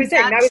was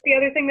saying. That was the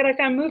other thing that I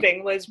found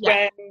moving was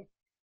when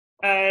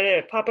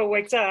Papa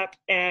wakes up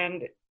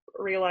and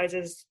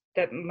realizes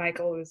that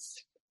Michael has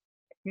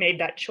made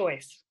that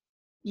choice.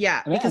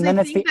 Yeah, because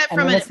I think that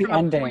from a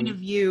point of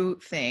view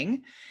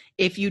thing,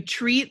 if you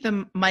treat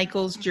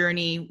Michael's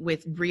journey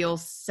with real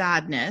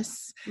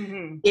sadness,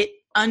 it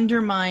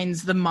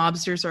undermines the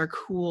mobsters are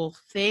cool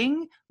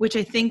thing, which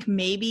I think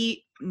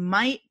maybe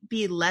might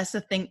be less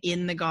a thing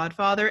in The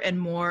Godfather and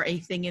more a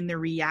thing in the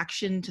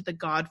reaction to The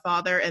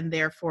Godfather and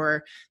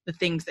therefore the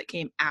things that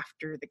came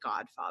after The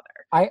Godfather.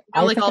 I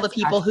all the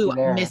people who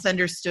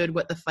misunderstood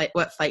what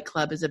Fight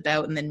Club is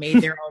about and then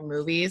made their own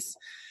movies.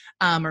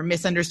 Or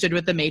misunderstood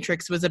what The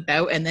Matrix was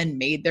about and then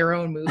made their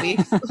own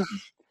movies.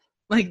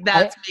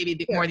 That's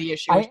maybe more the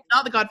issue. It's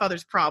not The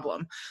Godfather's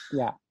problem.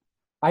 Yeah.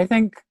 I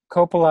think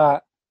Coppola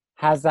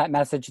has that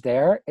message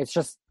there. It's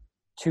just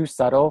too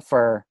subtle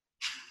for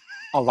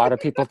a lot of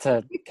people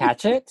to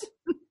catch it.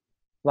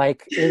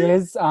 It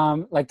is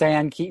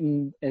Diane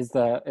Keaton is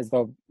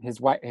his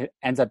wife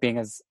ends up being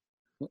his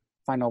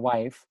final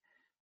wife.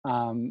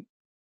 They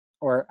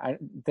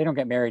don't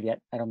get married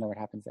yet. I don't know what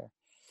happens there.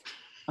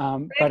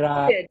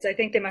 Kids, I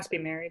think they must be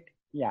married.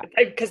 Yeah,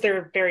 because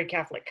they're very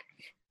Catholic.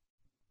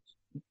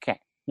 Okay,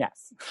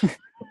 yes,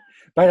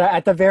 but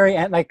at the very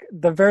end,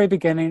 the very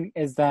beginning,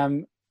 is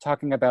them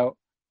talking about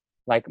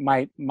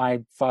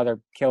my father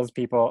kills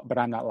people, but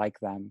I'm not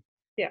like them.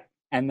 Yeah,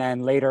 and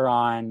then later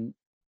on,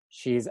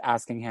 she's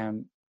asking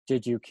him,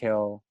 did you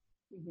kill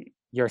Mhm.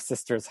 your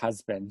sister's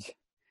husband?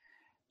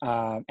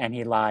 And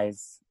he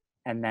lies.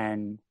 And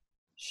then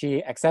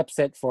she accepts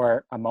it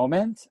for a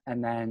moment,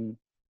 and then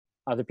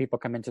other people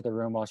come into the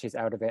room while she's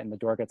out of it, and the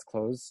door gets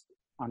closed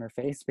on her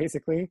face,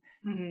 basically.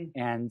 Mhm.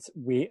 And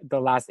the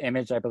last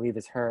image, I believe,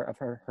 is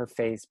her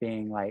face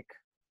being like,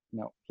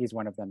 no, he's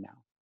one of them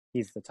now.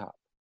 He's the top.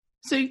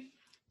 So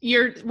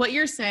what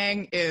you're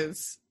saying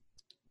is,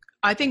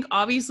 I think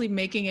obviously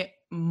making it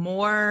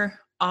more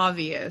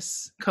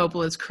obvious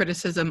Coppola's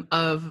criticism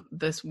of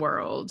this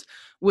world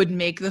would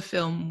make the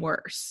film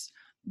worse.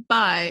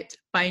 But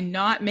by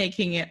not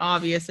making it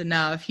obvious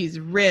enough, he's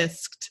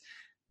risked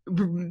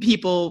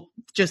people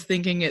just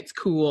thinking it's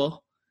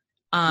cool.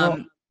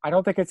 No, I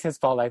don't think it's his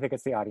fault. I think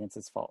it's the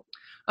audience's fault.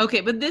 Okay,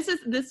 but this was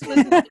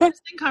an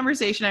interesting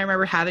conversation I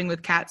remember having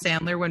with Kat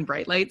Sandler when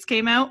Bright Lights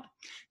came out.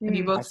 Have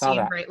you I both saw seen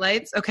that. Bright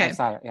Lights? Okay. I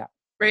saw it, yeah.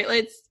 Bright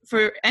Lights,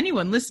 for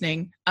anyone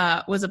listening,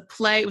 was a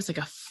play. It was like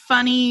a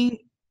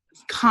funny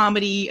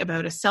comedy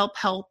about a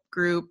self-help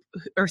group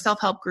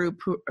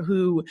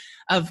who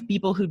of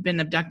people who'd been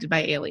abducted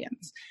by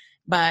aliens.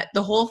 But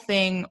the whole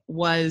thing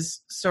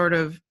was sort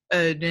of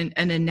an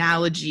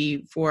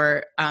analogy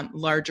for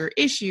larger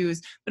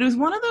issues. But it was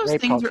one of those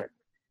Rape things culture.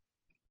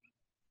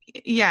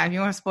 yeah, if you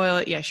want to spoil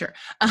it, yeah, sure.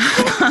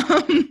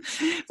 Sorry.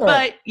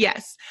 But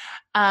yes,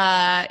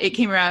 it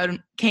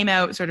came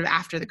out sort of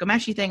after the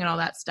Ghomeshi thing and all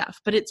that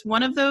stuff. But it's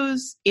one of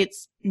those,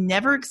 it's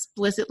never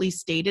explicitly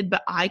stated,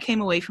 but I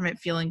came away from it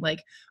feeling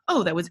like,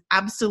 oh, that was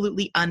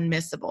absolutely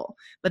unmissable.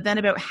 But then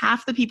about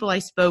half the people I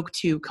spoke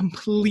to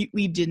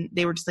completely didn't,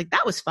 they were just like,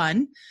 that was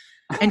fun.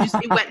 And just,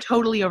 it went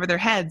totally over their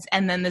heads.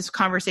 And then this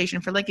conversation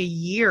for like a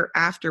year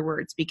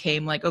afterwards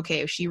became like,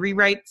 okay, if she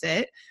rewrites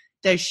it,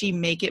 does she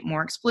make it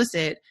more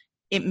explicit?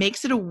 It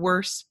makes it a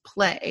worse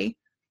play,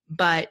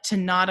 but to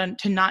not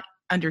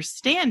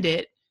understand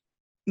it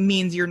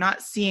means you're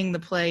not seeing the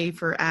play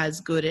for as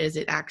good as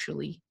it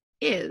actually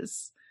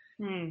is.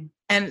 Hmm.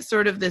 And it's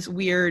sort of this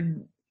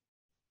weird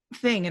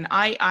thing. And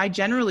I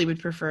generally would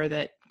prefer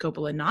that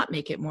Coppola not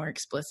make it more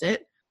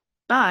explicit,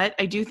 but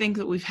I do think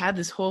that we've had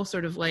this whole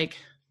sort of like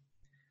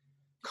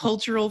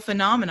cultural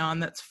phenomenon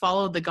that's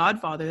followed The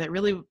Godfather that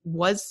really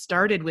was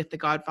started with The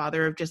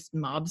Godfather of just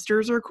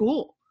mobsters are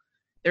cool.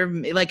 They're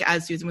like,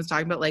 as Susan was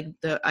talking about, like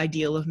the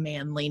ideal of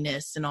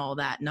manliness and all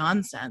that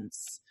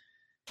nonsense.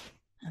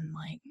 And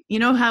like, you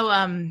know how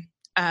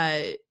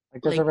Like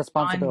there's like a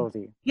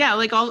responsibility. yeah,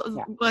 like a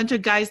bunch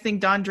of guys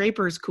think Don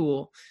Draper's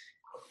cool.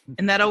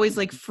 And that always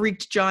like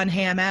freaked John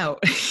Hamm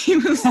out. He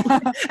was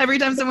like, every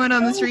time someone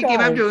on the street came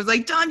up to him, it was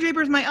like, Don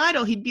Draper's my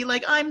idol. He'd be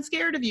like, I'm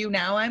scared of you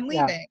now. I'm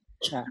leaving.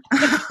 Yeah.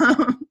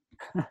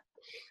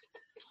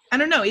 I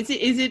don't know. Is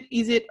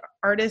it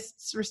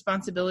artists'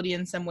 responsibility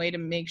in some way to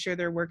make sure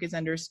their work is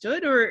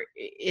understood, or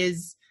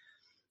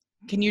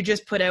can you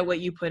just put out what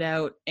you put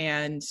out,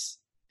 and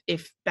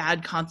if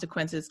bad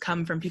consequences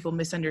come from people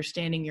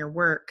misunderstanding your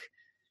work?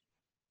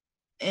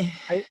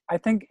 I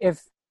think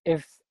if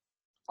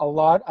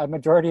a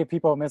majority of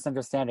people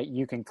misunderstand it,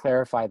 you can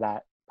clarify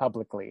that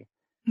publicly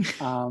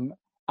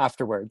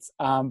afterwards.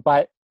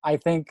 But I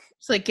think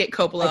It's like get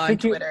Coppola on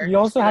Twitter. You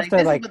also have to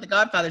this like, is what The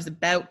Godfather's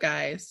about,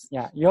 guys.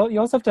 yeah. You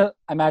also have to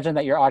imagine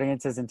that your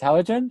audience is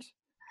intelligent.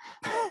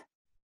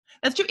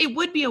 That's true. It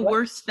would be a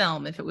worse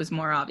film if it was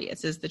more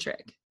obvious. Is the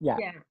trick? Yeah.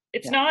 Yeah.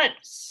 It's not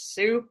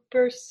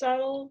super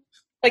subtle.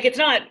 Like it's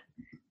not,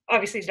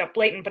 obviously it's not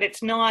blatant, but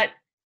it's not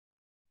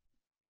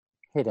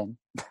Hidden.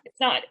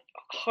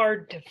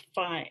 hard to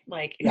find.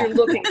 Like if you're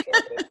looking for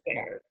it, it's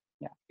there.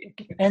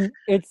 And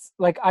it's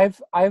like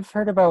I've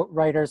heard about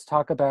writers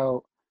talk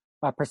about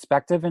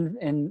perspective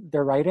in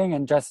their writing,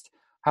 and just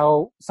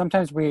how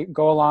sometimes we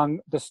go along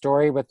the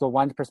story with the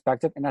one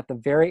perspective, and at the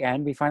very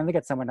end we finally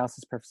get someone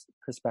else's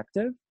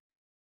perspective,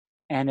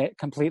 and it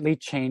completely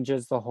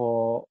changes the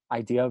whole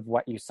idea of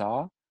what you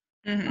saw.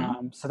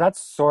 Mm-hmm. So that's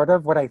sort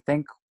of what I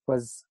think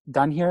was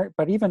done here.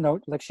 But even though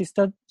like she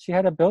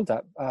had a build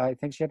up, I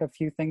think she had a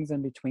few things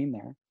in between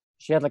there.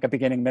 She had like a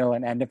beginning, middle,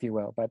 and end, if you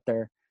will, but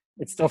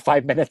it's still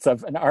 5 minutes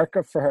of an arc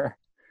for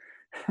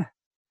her.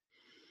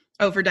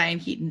 Oh, for Diane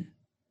Keaton.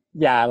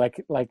 Yeah,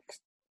 like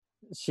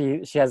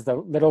she has the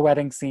little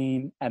wedding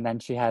scene, and then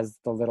she has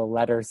the little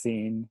letter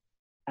scene,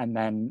 and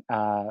then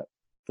the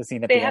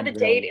scene at They the have end. the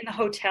date in the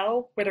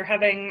hotel where they're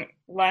having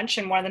lunch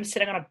and one of them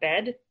sitting on a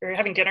bed, or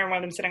having dinner and one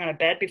of them sitting on a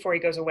bed before he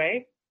goes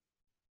away.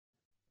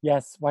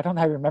 Yes. Why don't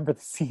I remember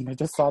the scene? I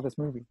just saw this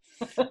movie.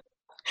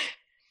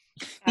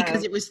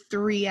 Because it was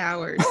 3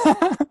 hours.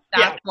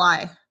 That's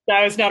why.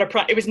 That was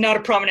it was not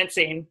a prominent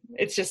scene.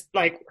 It's just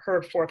like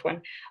her fourth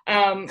one.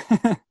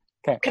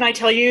 Okay. Can I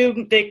tell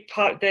you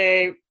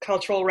the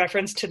cultural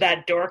reference to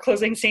that door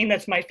closing scene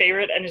that's my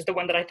favorite and is the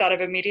one that I thought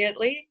of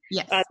immediately?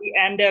 Yes. The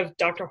end of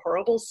Dr.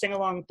 Horrible's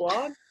sing-along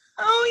blog.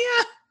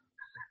 Oh,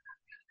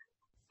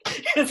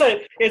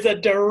 It's a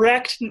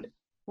direct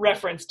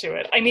reference to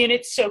it. I mean,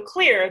 it's so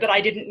clear that I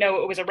didn't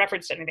know it was a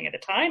reference to anything at the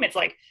time. It's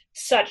like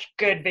such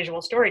good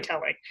visual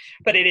storytelling,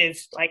 but it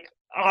is like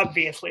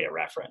obviously a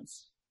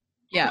reference.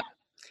 yeah.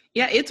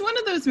 Yeah, it's one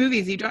of those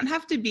movies. You don't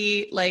have to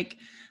be like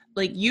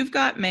like You've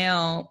Got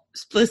Mail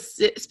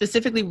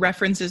specifically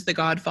references The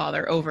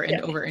Godfather over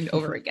and over and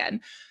over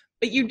again.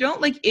 But you don't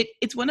like it.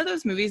 It's one of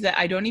those movies that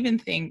I don't even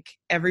think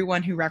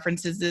everyone who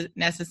references it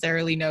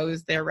necessarily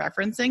knows they're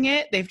referencing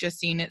it. They've just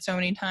seen it so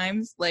many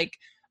times. Like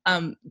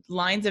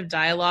lines of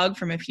dialogue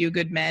from A Few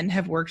Good Men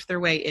have worked their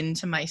way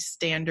into my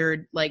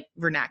standard like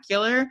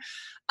vernacular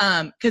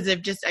because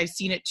I've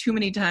seen it too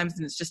many times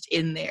and it's just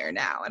in there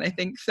now. And I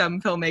think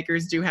some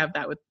filmmakers do have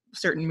that with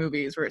certain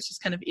movies where it's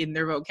just kind of in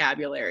their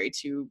vocabulary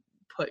to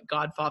put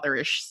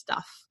Godfather-ish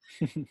stuff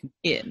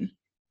in.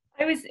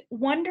 I was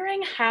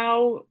wondering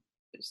how.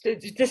 So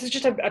this is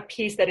just a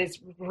piece that is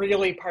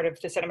really part of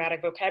the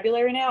cinematic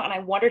vocabulary now, and I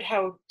wondered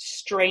how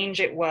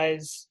strange it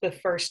was the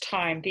first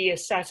time. The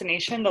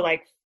assassination, the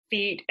like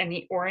feet and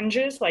the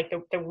oranges, like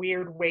the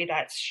weird way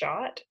that's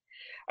shot.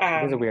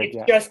 It is weird,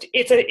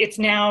 it's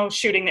now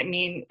shooting that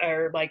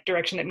or like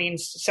direction that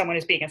means someone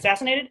is being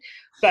assassinated,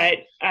 but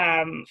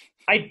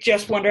I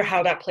just wonder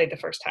how that played the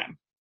first time.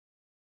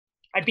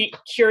 I'd be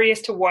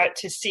curious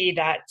to see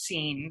that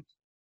scene.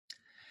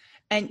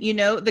 And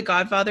The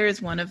Godfather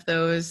is one of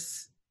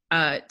those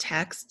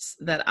texts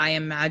that I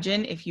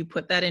imagine if you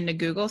put that into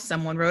Google,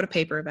 someone wrote a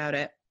paper about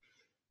it.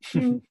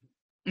 And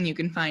you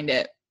can find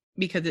it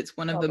because it's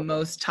one of the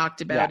most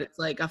talked about. It's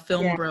like a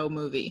film bro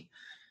movie.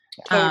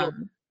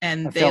 Totally.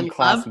 And a film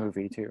class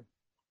movie too.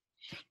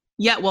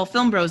 Yeah, well,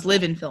 film bros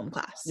live in film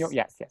class.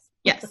 Yes.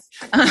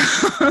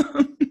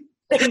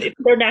 It's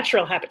their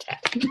natural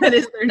habitat. That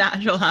is their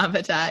natural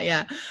habitat,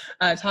 yeah.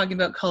 Talking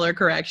about color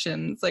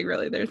corrections, like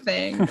really their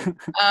thing.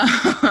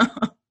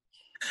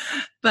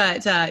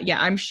 But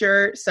I'm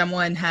sure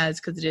someone has,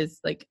 because it is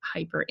like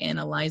hyper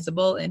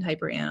analyzable and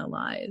hyper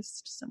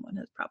analyzed. Someone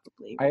has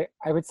probably.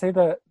 I would say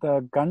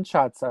the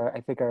gunshots are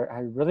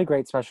really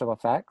great special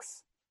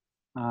effects.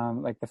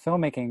 Like the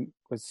filmmaking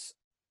was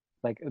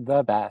like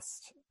the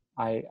best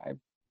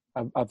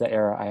of the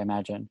era, I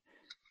imagine.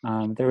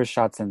 There were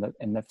shots in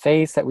the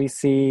face that we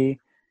see,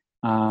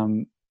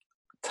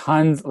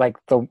 tons, like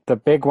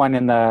the big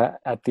one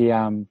at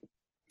the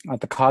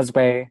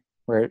causeway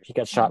where he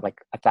gets shot like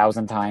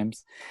 1,000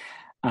 times.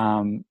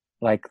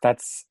 Like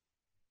that's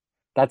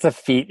a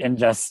feat in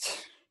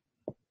just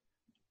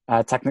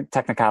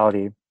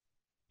technicality,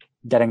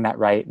 getting that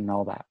right and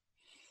all that.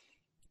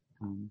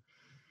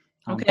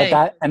 Okay,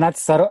 but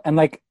that's subtle, and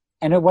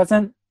it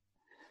wasn't.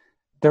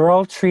 They're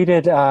all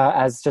treated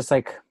as just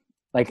like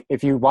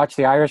if you watch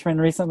The Irishman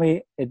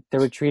recently, they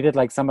were treated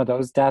like some of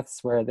those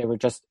deaths where it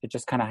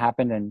just kind of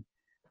happened and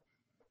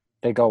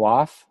they go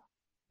off.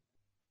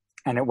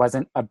 And it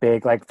wasn't a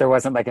big, like, there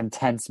wasn't like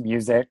intense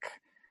music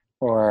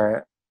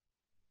or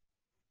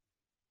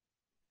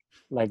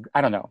like,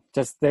 I don't know,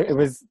 just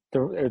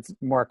it's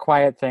more a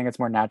quiet thing. It's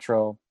more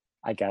natural,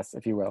 I guess,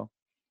 if you will.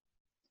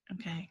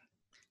 Okay.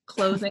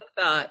 Closing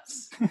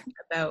thoughts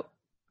about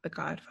The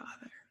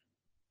Godfather.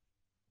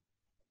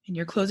 And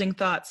your closing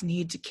thoughts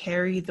need to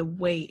carry the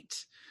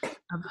weight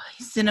of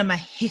cinema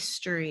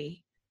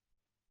history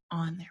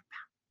on their back.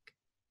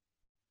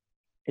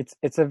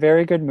 It's a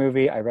very good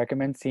movie. I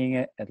recommend seeing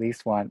it at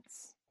least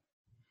once.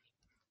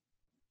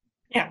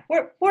 Yeah,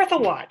 worth a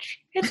watch.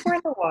 It's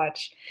worth a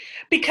watch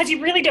because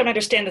you really don't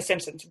understand The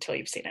Simpsons until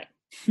you've seen it.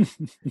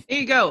 There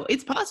you go.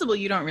 It's possible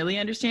you don't really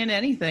understand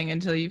anything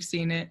until you've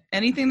seen it.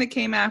 Anything that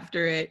came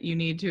after it, you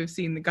need to have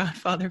seen The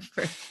Godfather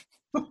first.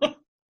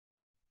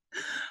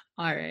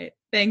 All right.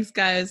 Thanks,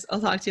 guys. I'll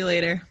talk to you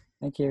later.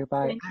 Thank you.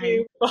 Bye. Thank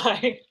you.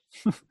 Bye.